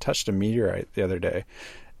museum, and I touched a meteorite the other day,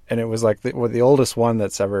 and it was like the oldest one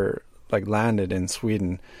that's ever like landed in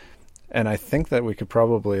Sweden, and I think that we could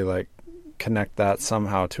probably like connect that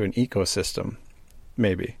somehow to an ecosystem,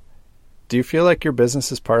 maybe. Do you feel like your business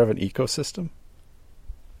is part of an ecosystem?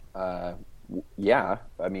 uh, yeah.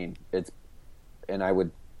 I mean, and I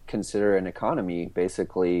would consider an economy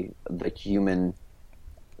basically the humans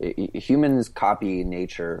copy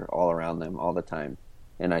nature all around them all the time,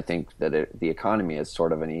 and I think that the economy is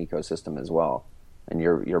sort of an ecosystem as well, and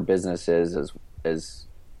your business is as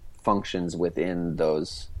functions within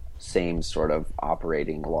those same sort of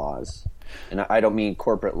operating laws. And I don't mean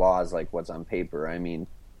corporate laws like what's on paper. I mean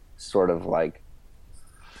sort of like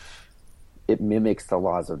it mimics the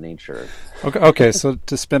laws of nature. Okay. So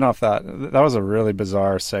to spin off that was a really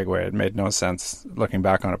bizarre segue. It made no sense looking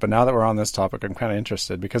back on it. But now that we're on this topic, I'm kind of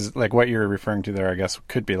interested because like what you're referring to there, I guess,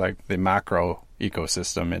 could be like the macro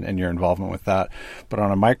ecosystem and your involvement with that. But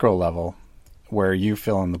on a micro level, where you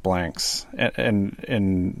fill in the blanks.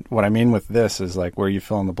 And what I mean with this is like where you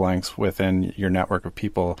fill in the blanks within your network of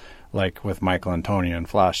people, like with Michael and Tony and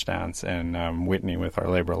Flashdance and Whitney with Our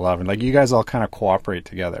Labor of Love. And like you guys all kind of cooperate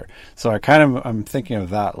together. So I'm thinking of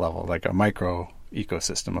that level, like a micro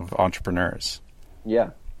ecosystem of entrepreneurs.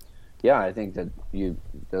 Yeah. Yeah, I think that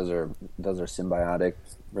those are symbiotic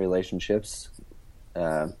relationships.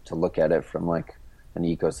 To look at it from like an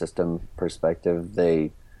ecosystem perspective,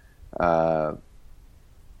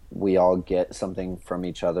 we all get something from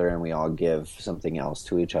each other and we all give something else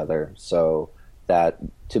to each other. So that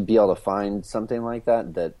to be able to find something like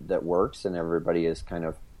that works and everybody is kind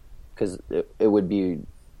of, because it would be,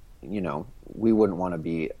 we wouldn't want to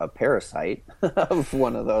be a parasite of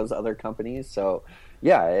one of those other companies. So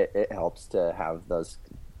yeah, it helps to have those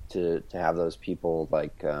to have those people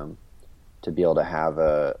like to be able to have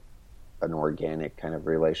an organic kind of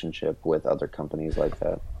relationship with other companies like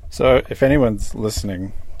that. So if anyone's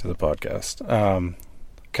listening to the podcast,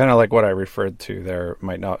 kind of like what I referred to there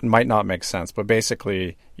might not make sense, but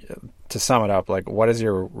basically to sum it up, like what is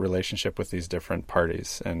your relationship with these different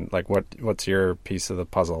parties and like what's your piece of the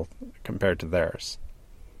puzzle compared to theirs?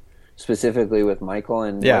 Specifically with Michael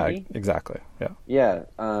and yeah, Whitney? exactly. Yeah. Yeah.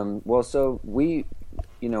 Well, so we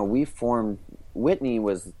formed, Whitney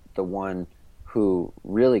was the one who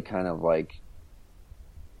really kind of like,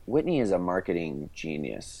 Whitney is a marketing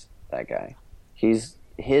genius, that guy. His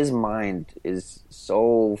mind is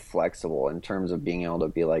so flexible in terms of being able to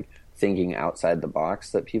be like thinking outside the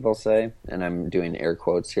box that people say, and I'm doing air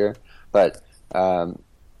quotes here, but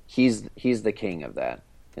he's the king of that.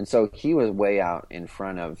 And so he was way out in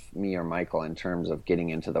front of me or Michael in terms of getting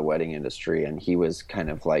into the wedding industry, and he was kind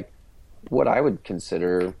of like what I would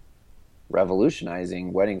consider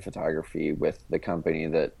revolutionizing wedding photography with the company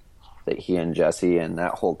that he and Jesse and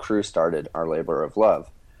that whole crew started, Our Labor of Love.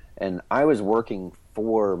 And I was working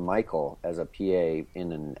for Michael as a PA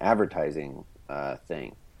in an advertising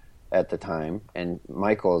thing at the time. And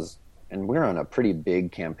and we were on a pretty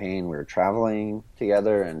big campaign. We were traveling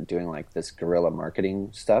together and doing like this guerrilla marketing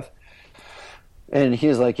stuff. And he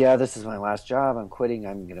was like, yeah, this is my last job. I'm quitting.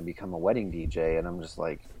 I'm going to become a wedding DJ. And I'm just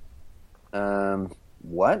like,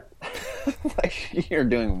 what? Like, you're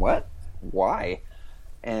doing what? Why?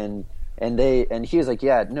 And he was like,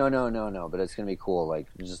 yeah, no, but it's gonna be cool. Like,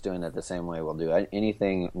 we're just doing it the same way we'll do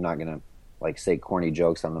anything. I'm not gonna like say corny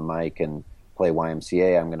jokes on the mic and play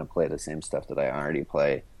YMCA. I'm gonna play the same stuff that I already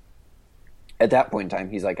play. At that point in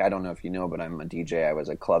time, he's like, I don't know if you know, but I'm a DJ. I was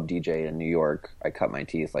a club DJ in New York. I cut my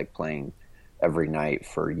teeth like playing every night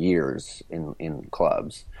for years in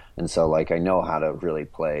clubs, and so like I know how to really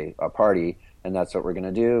play a party, and that's what we're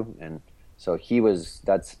gonna do. And so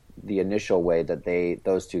that's the initial way that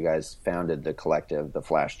those two guys founded the collective, the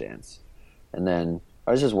Flashdance. And then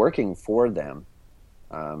I was just working for them,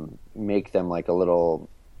 make them like a little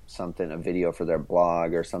something, a video for their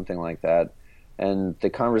blog or something like that. And the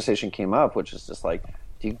conversation came up, which is just like,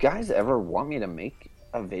 do you guys ever want me to make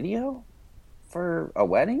a video for a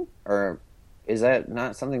wedding? Or is that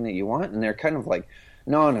not something that you want? And they're kind of like,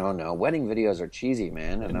 no, no, no. Wedding videos are cheesy,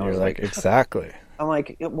 man. And I you're was like, like, exactly. I'm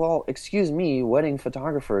like, well, excuse me, wedding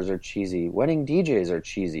photographers are cheesy. Wedding DJs are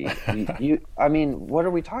cheesy. I mean, what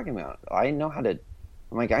are we talking about? I'm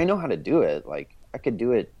like, I know how to do it. Like, I could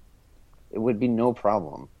do it. It would be no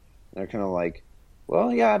problem. And they're kind of like,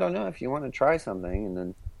 well, yeah, I don't know if you want to try something. And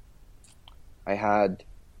then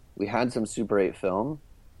we had some Super 8 film,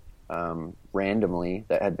 randomly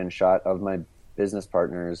that had been shot of my business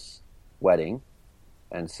partner's wedding.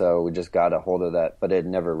 And so we just got a hold of that, but it had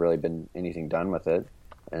never really been anything done with it.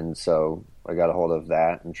 And so I got a hold of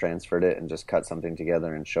that and transferred it and just cut something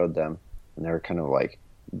together and showed them. And they were kind of like,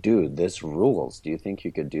 dude, this rules. Do you think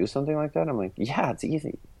you could do something like that? I'm like, yeah, it's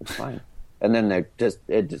easy. It's fine. And then it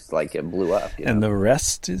blew up. You know? And the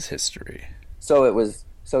rest is history.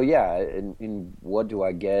 So yeah, and what do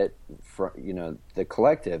I get from, the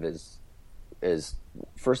collective is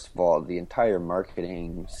first of all, the entire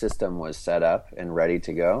marketing system was set up and ready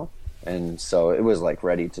to go. And so it was like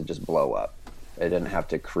ready to just blow up. I didn't have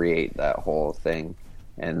to create that whole thing.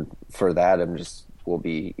 And for that, will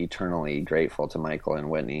be eternally grateful to Michael and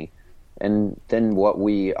Whitney. And then what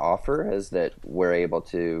we offer is that we're able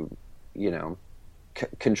to,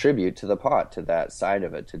 contribute to the pot, to that side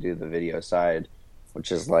of it, to do the video side,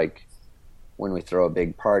 which is like when we throw a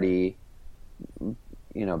big party,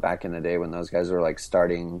 back in the day when those guys were like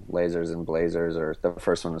starting lasers and blazers, or the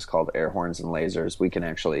first one was called air horns and lasers, we can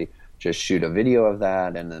actually just shoot a video of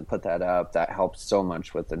that and then put that up. That helps so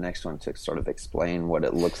much with the next one to sort of explain what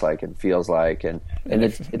it looks like and feels like. And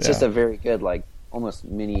it's just a very good, like almost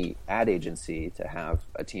mini ad agency to have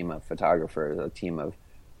a team of photographers, a team of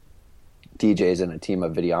DJs, and a team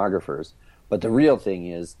of videographers. But the real thing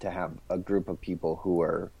is to have a group of people who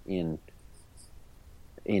are in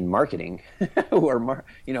marketing, who are,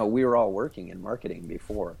 we were all working in marketing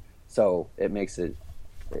before. So it makes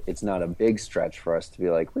it's not a big stretch for us to be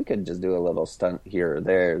like, we could just do a little stunt here or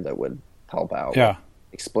there that would help out with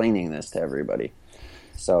explaining this to everybody.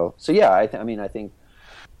 So yeah, I think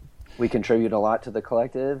we contribute a lot to the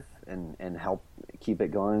collective and help keep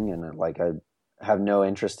it going. And like, I have no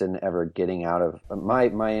interest in ever getting out of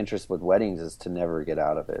my interest with weddings is to never get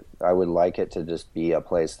out of it. I would like it to just be a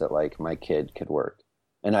place that like my kid could work.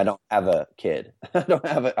 And I don't have a kid. I don't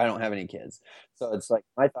have any kids. So it's like,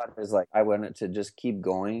 my thought is like, I want it to just keep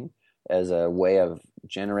going as a way of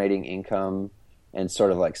generating income and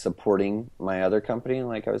sort of like supporting my other company,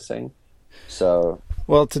 like I was saying. So,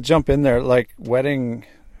 well, to jump in there, like wedding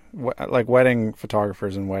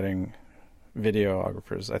photographers and wedding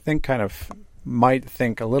videographers, I think kind of might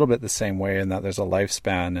think a little bit the same way, in that there's a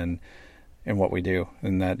lifespan in what we do,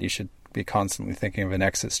 and that you should be constantly thinking of an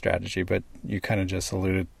exit strategy. But you kind of just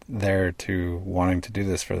alluded there to wanting to do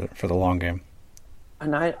this for the long game.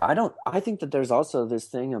 And I think that there's also this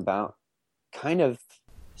thing about kind of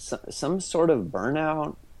some sort of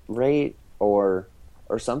burnout rate or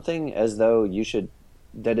something, as though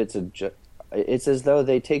it's as though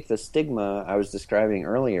they take the stigma I was describing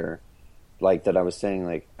earlier, like that I was saying,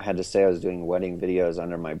 like I had to say I was doing wedding videos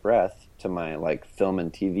under my breath to my like film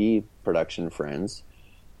and TV production friends.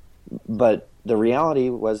 But the reality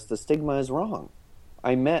was the stigma is wrong.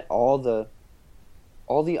 I met all the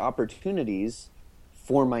opportunities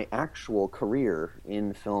for my actual career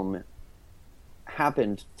in film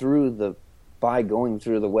happened by going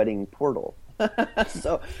through the wedding portal.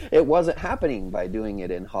 So it wasn't happening by doing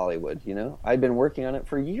it in Hollywood, I'd been working on it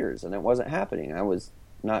for years and it wasn't happening. I was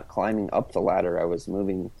not climbing up the ladder. I was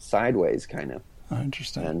moving sideways, kind of. Oh,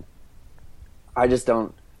 interesting. And I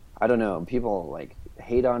don't know. People like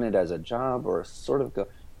hate on it as a job, or sort of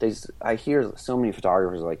I hear so many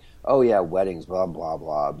photographers like, oh yeah, weddings, blah, blah,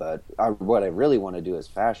 blah. But what I really want to do is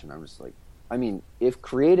fashion. I'm just like, I mean, if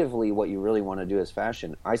creatively what you really want to do is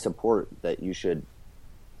fashion, I support that you should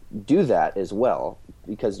do that as well,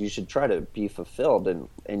 because you should try to be fulfilled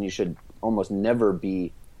and you should almost never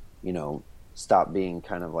be, stop being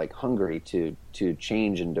kind of like hungry to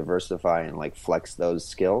change and diversify and like flex those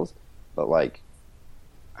skills. But like,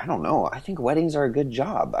 I don't know. I think weddings are a good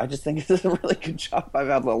job. I just think it's a really good job. I've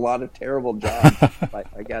had a lot of terrible jobs,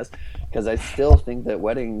 I guess, because I still think that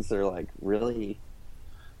weddings are like really,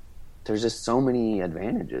 there's just so many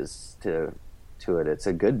advantages to it. It's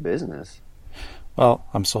a good business. Well,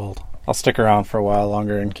 I'm sold. I'll stick around for a while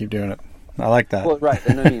longer and keep doing it. I like that. Well, right.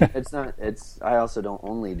 And I mean, I also don't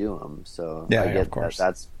only do them. So yeah, I get of course.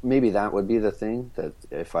 Maybe that would be the thing, that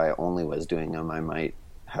if I only was doing them, I might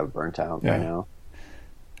have burnt out by now.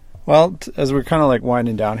 Well, as we're kind of like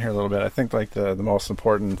winding down here a little bit, I think like the most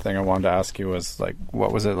important thing I wanted to ask you was like,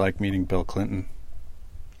 what was it like meeting Bill Clinton?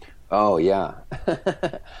 Oh yeah,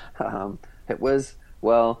 it was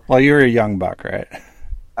well. Well, you were a young buck, right?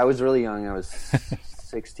 I was really young. I was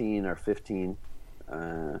 16 or 15.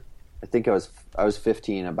 I think I was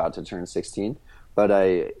 15, about to turn 16. But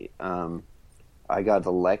I got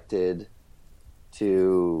elected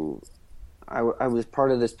to. I was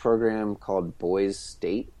part of this program called Boys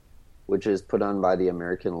State, which is put on by the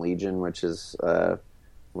American Legion, which is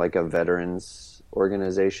like a veterans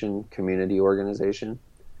organization, community organization.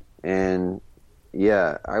 And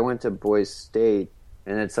yeah, I went to Boys State,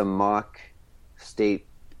 and it's a mock state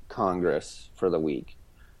congress for the week.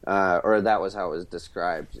 Or that was how it was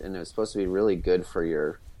described. And it was supposed to be really good for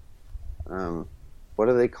your, what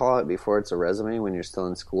do they call it before it's a resume when you're still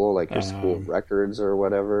in school? Like your school records or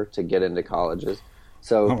whatever to get into colleges.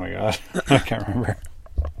 So, oh my God, I can't remember.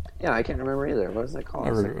 Yeah, I can't remember either. What is that called?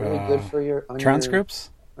 It's like really good for your...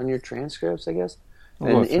 transcripts? On your transcripts, I guess.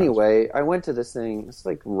 And anyway, I went to this thing. It's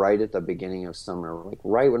like right at the beginning of summer, like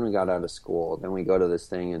right when we got out of school. Then we go to this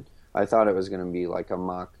thing, and I thought it was going to be like a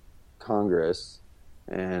mock Congress.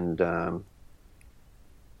 And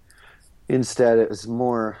instead, it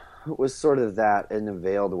was sort of that in a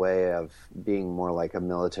veiled way of being more like a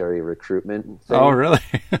military recruitment thing. Oh, really?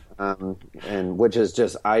 And which is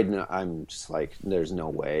just, I'm just like, there's no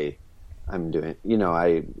way I'm doing,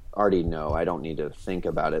 I already know I don't need to think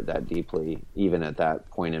about it that deeply, even at that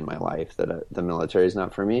point in my life, that the military is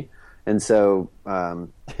not for me. And so I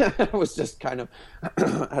was just kind of,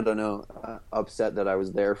 I don't know, upset that I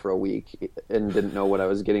was there for a week and didn't know what I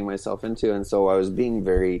was getting myself into. And so I was being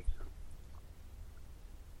very,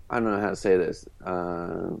 I don't know how to say this,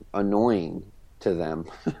 annoying to them.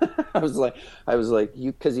 I was like,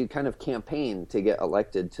 because you kind of campaign to get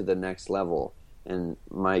elected to the next level. And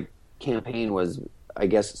my campaign was, I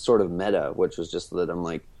guess, sort of meta, which was just that I'm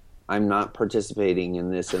like, I'm not participating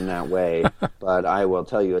in this in that way, but I will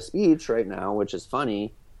tell you a speech right now, which is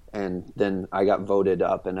funny. And then I got voted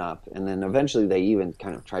up and up. And then eventually they even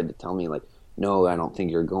kind of tried to tell me, like, no, I don't think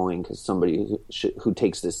you're going because somebody who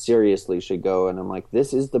takes this seriously should go. And I'm like,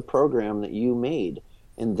 this is the program that you made,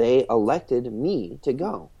 and they elected me to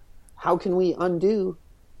go. How can we undo?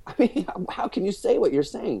 I mean, how can you say what you're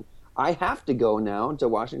saying? I have to go now to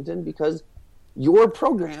Washington because your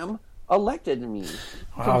program elected me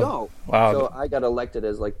to go. Wow. So I got elected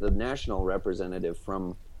as like the national representative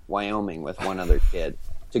from Wyoming with one other kid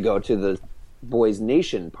to go to the Boys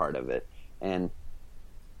Nation part of it. And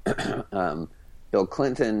Bill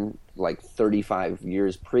Clinton, like 35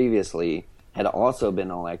 years previously, had also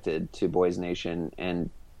been elected to Boys Nation and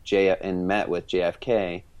met with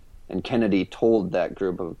JFK. And Kennedy told that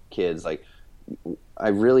group of kids, like, I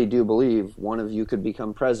really do believe one of you could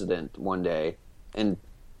become president one day. And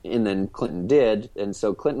then Clinton did. And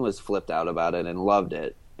so Clinton was flipped out about it and loved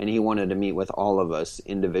it. And he wanted to meet with all of us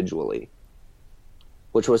individually,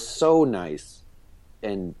 which was so nice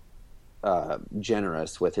and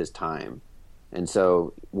generous with his time. And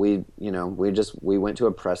so we went to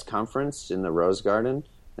a press conference in the Rose Garden,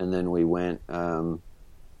 and then we went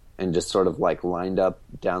and just sort of like lined up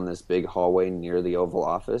down this big hallway near the Oval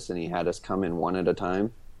Office, and he had us come in one at a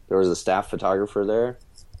time. There was a staff photographer there,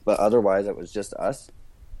 but otherwise it was just us.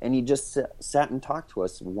 And he just sat and talked to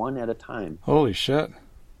us one at a time. Holy shit.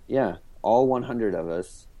 Yeah, all 100 of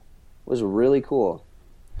us. It was really cool.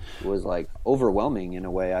 It was like overwhelming in a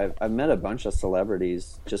way. I've met a bunch of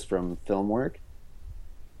celebrities just from film work,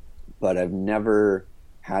 but I've never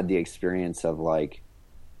had the experience of like,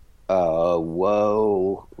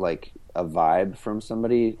 whoa, like a vibe from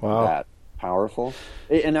somebody that powerful.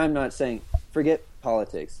 And I'm not saying, forget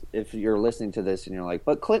politics. If you're listening to this and you're like,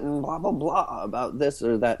 but Clinton, blah, blah, blah, about this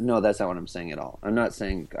or that. No, that's not what I'm saying at all. I'm not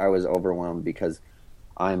saying I was overwhelmed because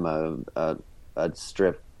I'm a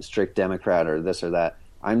strict Democrat or this or that.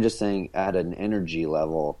 I'm just saying at an energy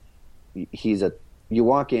level, you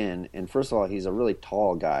walk in and first of all, he's a really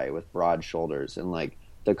tall guy with broad shoulders, and like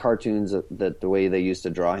the cartoons that the way they used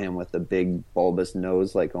to draw him with the big bulbous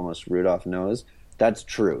nose, like almost Rudolph nose, that's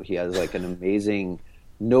true. He has like an amazing,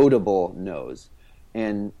 notable nose.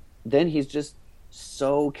 And then he's just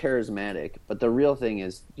so charismatic. But the real thing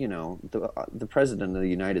is, the president of the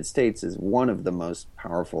United States is one of the most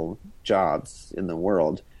powerful jobs in the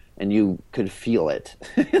world. And you could feel it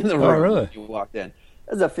in the room. Oh, really? When you walked in.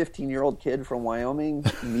 As a 15-year-old kid from Wyoming,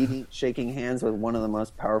 shaking hands with one of the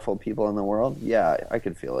most powerful people in the world. Yeah, I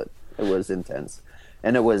could feel it. It was intense.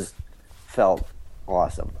 And felt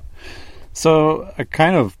awesome. So I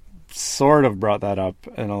kind of sort of brought that up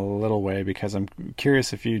in a little way because I'm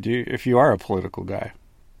curious if you are a political guy.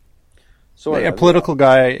 Sort A of, political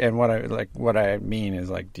guy, and what I mean is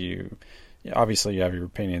like, do you obviously you have your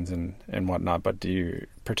opinions and whatnot, but do you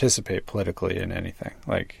participate politically in anything?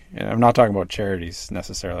 Like, I'm not talking about charities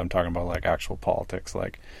necessarily. I'm talking about like actual politics,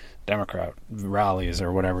 like Democrat rallies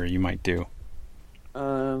or whatever you might do.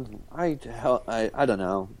 I don't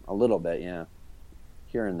know, a little bit, yeah,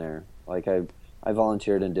 here and there. Like I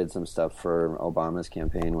volunteered and did some stuff for Obama's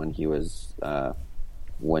campaign when he was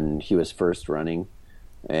first running,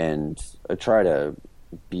 and I try to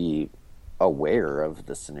be aware of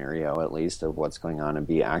the scenario, at least of what's going on, and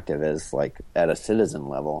be active as like at a citizen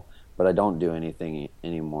level. But I don't do anything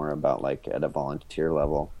anymore about like at a volunteer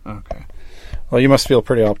level. Okay. Well, you must feel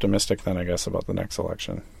pretty optimistic then, I guess, about the next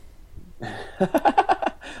election.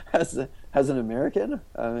 As an American,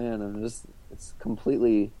 I mean, it's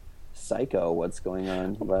completely psycho what's going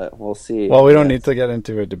on, but we'll see. Well, we don't need to get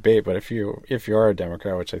into a debate, but if you are a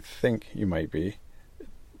Democrat, which I think you might be,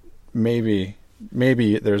 maybe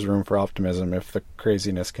there's room for optimism if the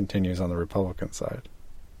craziness continues on the Republican side.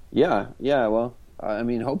 Yeah. Well, I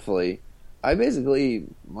mean, hopefully, I basically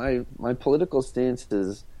my political stance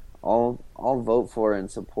is I'll vote for and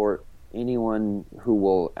support anyone who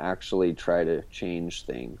will actually try to change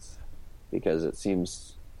things, because it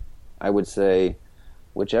seems, I would say,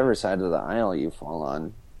 whichever side of the aisle you fall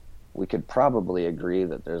on, we could probably agree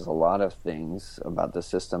that there's a lot of things about the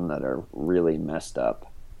system that are really messed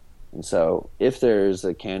up. And so if there's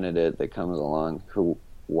a candidate that comes along who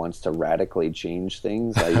wants to radically change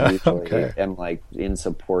things, I usually am like in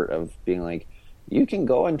support of being like, you can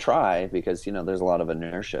go and try, because, you know, there's a lot of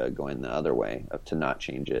inertia going the other way to not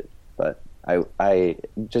change it. But I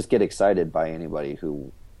just get excited by anybody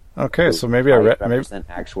who so maybe I represent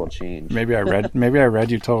actual change. Maybe I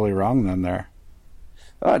read you totally wrong then there.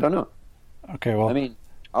 Oh, I don't know. Okay, well, I mean,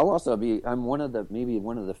 I'm one of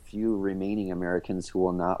the few remaining Americans who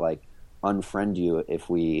will not like unfriend you if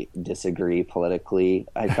we disagree politically.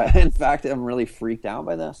 In fact, I'm really freaked out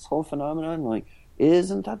by this whole phenomenon. Like,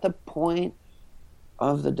 isn't that the point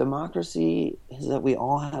of the democracy, is that we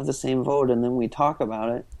all have the same vote, and then we talk about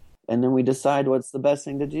it, and then we decide what's the best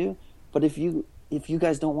thing to do? But if you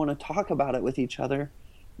guys don't want to talk about it with each other,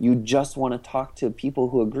 you just want to talk to people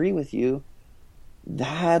who agree with you,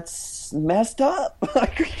 that's messed up.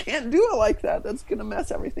 Like, you can't do it like that. That's going to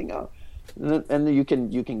mess everything up. And you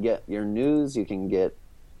can get your news, you can get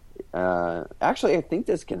actually, I think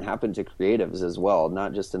this can happen to creatives as well,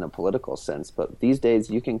 not just in a political sense, but these days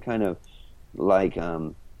you can kind of like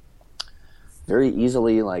very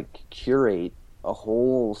easily like curate a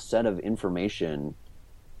whole set of information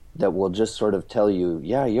that will just sort of tell you,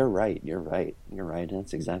 yeah, you're right,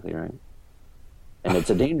 that's exactly right. And I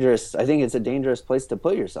think it's a dangerous place to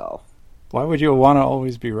put yourself. Why would you want to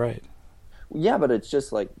always be right? Yeah, but it's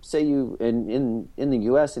just like, say you, in the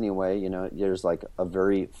U.S. anyway, you know, there's like a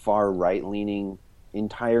very far right-leaning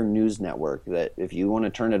entire news network that if you want to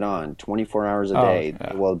turn it on 24 hours a day,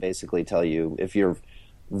 it will basically tell you, if you're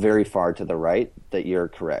very far to the right, that you're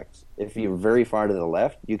correct. If you're very far to the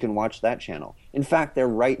left, you can watch that channel. In fact, they're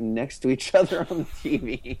right next to each other on the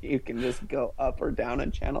TV. You can just go up or down a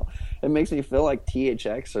channel. It makes me feel like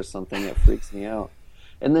THX or something. It freaks me out.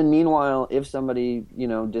 And then meanwhile, if somebody, you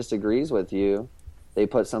know, disagrees with you, they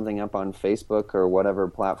put something up on Facebook or whatever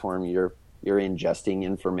platform you're ingesting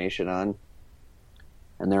information on,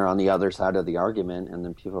 and they're on the other side of the argument, and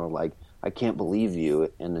then people are like, I can't believe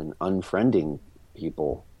you, and then unfriending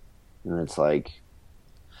people. And it's like,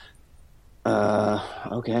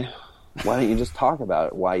 okay, why don't you just talk about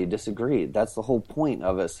it, why you disagree? That's the whole point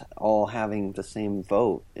of us all having the same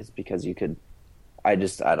vote, is because you could, I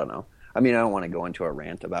don't know. I mean, I don't want to go into a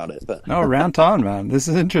rant about it, but no, rant on, man. This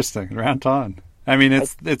is interesting. Rant on. I mean,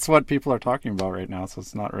 it's what people are talking about right now, so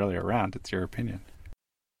it's not really a rant. It's your opinion.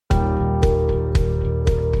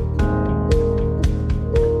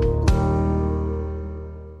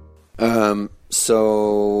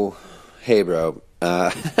 So, hey, bro.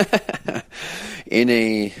 In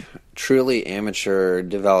a truly amateur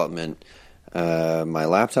development, my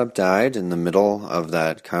laptop died in the middle of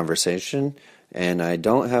that conversation, and I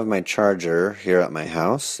don't have my charger here at my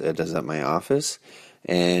house. It is at my office,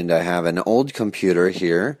 and I have an old computer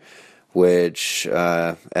here, which,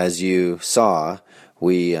 as you saw,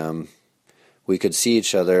 we could see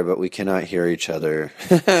each other, but we cannot hear each other.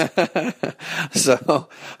 So,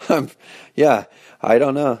 yeah, I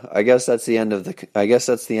don't know. I guess that's the end of the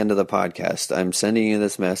podcast. I'm sending you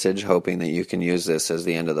this message, hoping that you can use this as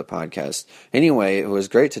the end of the podcast. Anyway, it was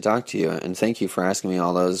great to talk to you, and thank you for asking me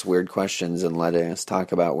all those weird questions and letting us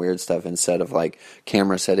talk about weird stuff instead of like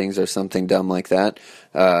camera settings or something dumb like that.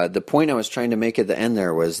 The point I was trying to make at the end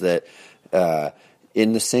there was that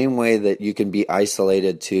in the same way that you can be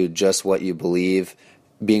isolated to just what you believe,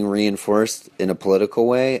 being reinforced in a political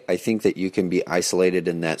way, I think that you can be isolated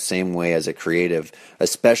in that same way as a creative,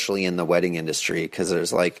 especially in the wedding industry, because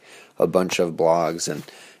there's like a bunch of blogs and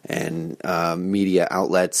media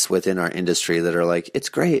outlets within our industry that are like, it's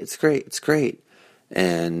great, it's great, it's great.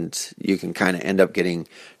 And you can kind of end up getting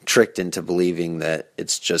tricked into believing that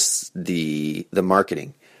it's just the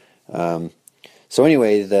marketing. So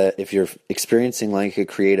anyway, if you're experiencing like a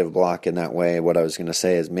creative block in that way, what I was going to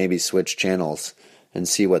say is maybe switch channels and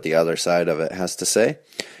see what the other side of it has to say.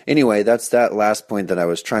 Anyway, that's that last point that I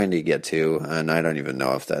was trying to get to, and I don't even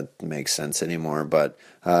know if that makes sense anymore, but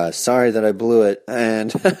sorry that I blew it,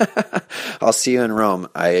 and I'll see you in Rome.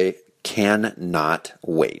 I cannot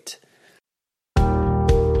wait.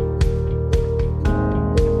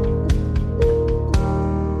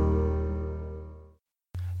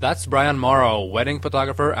 That's Brian Morrow, wedding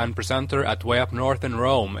photographer and presenter at Way Up North in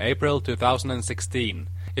Rome, April 2016.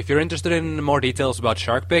 If you're interested in more details about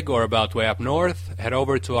SharkPig or about Way Up North, head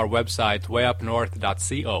over to our website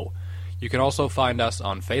wayupnorth.co. You can also find us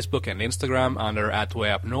on Facebook and Instagram under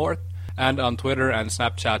 @WayUpNorth, and on Twitter and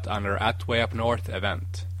Snapchat under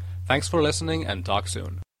 @WayUpNorthEvent. Thanks for listening, and talk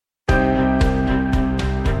soon.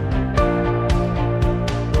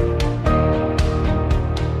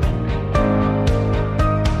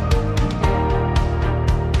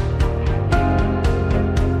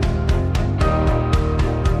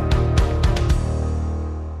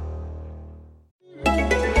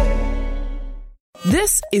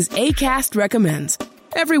 This is Acast Recommends.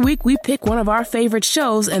 Every week we pick one of our favorite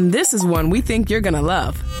shows, and this is one we think you're gonna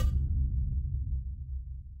love.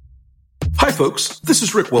 Hi, folks. This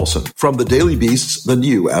is Rick Wilson from The Daily Beast's The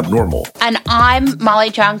New Abnormal. And I'm Molly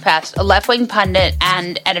Jong-Fast, a left-wing pundit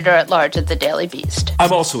and editor-at-large at The Daily Beast.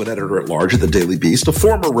 I'm also an editor-at-large at The Daily Beast, a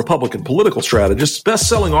former Republican political strategist,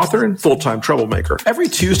 best-selling author, and full-time troublemaker. Every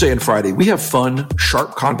Tuesday and Friday, we have fun,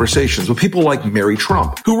 sharp conversations with people like Mary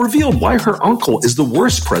Trump, who revealed why her uncle is the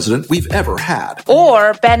worst president we've ever had.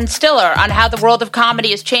 Or Ben Stiller on how the world of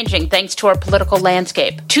comedy is changing thanks to our political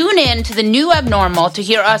landscape. Tune in to The New Abnormal to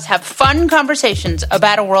hear us have fun conversations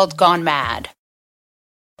about a world gone mad.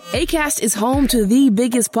 Acast is home to the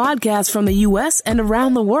biggest podcasts from the U.S. and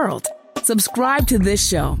around the world. Subscribe to this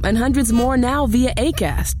show and hundreds more now via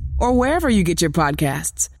Acast or wherever you get your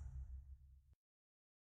podcasts.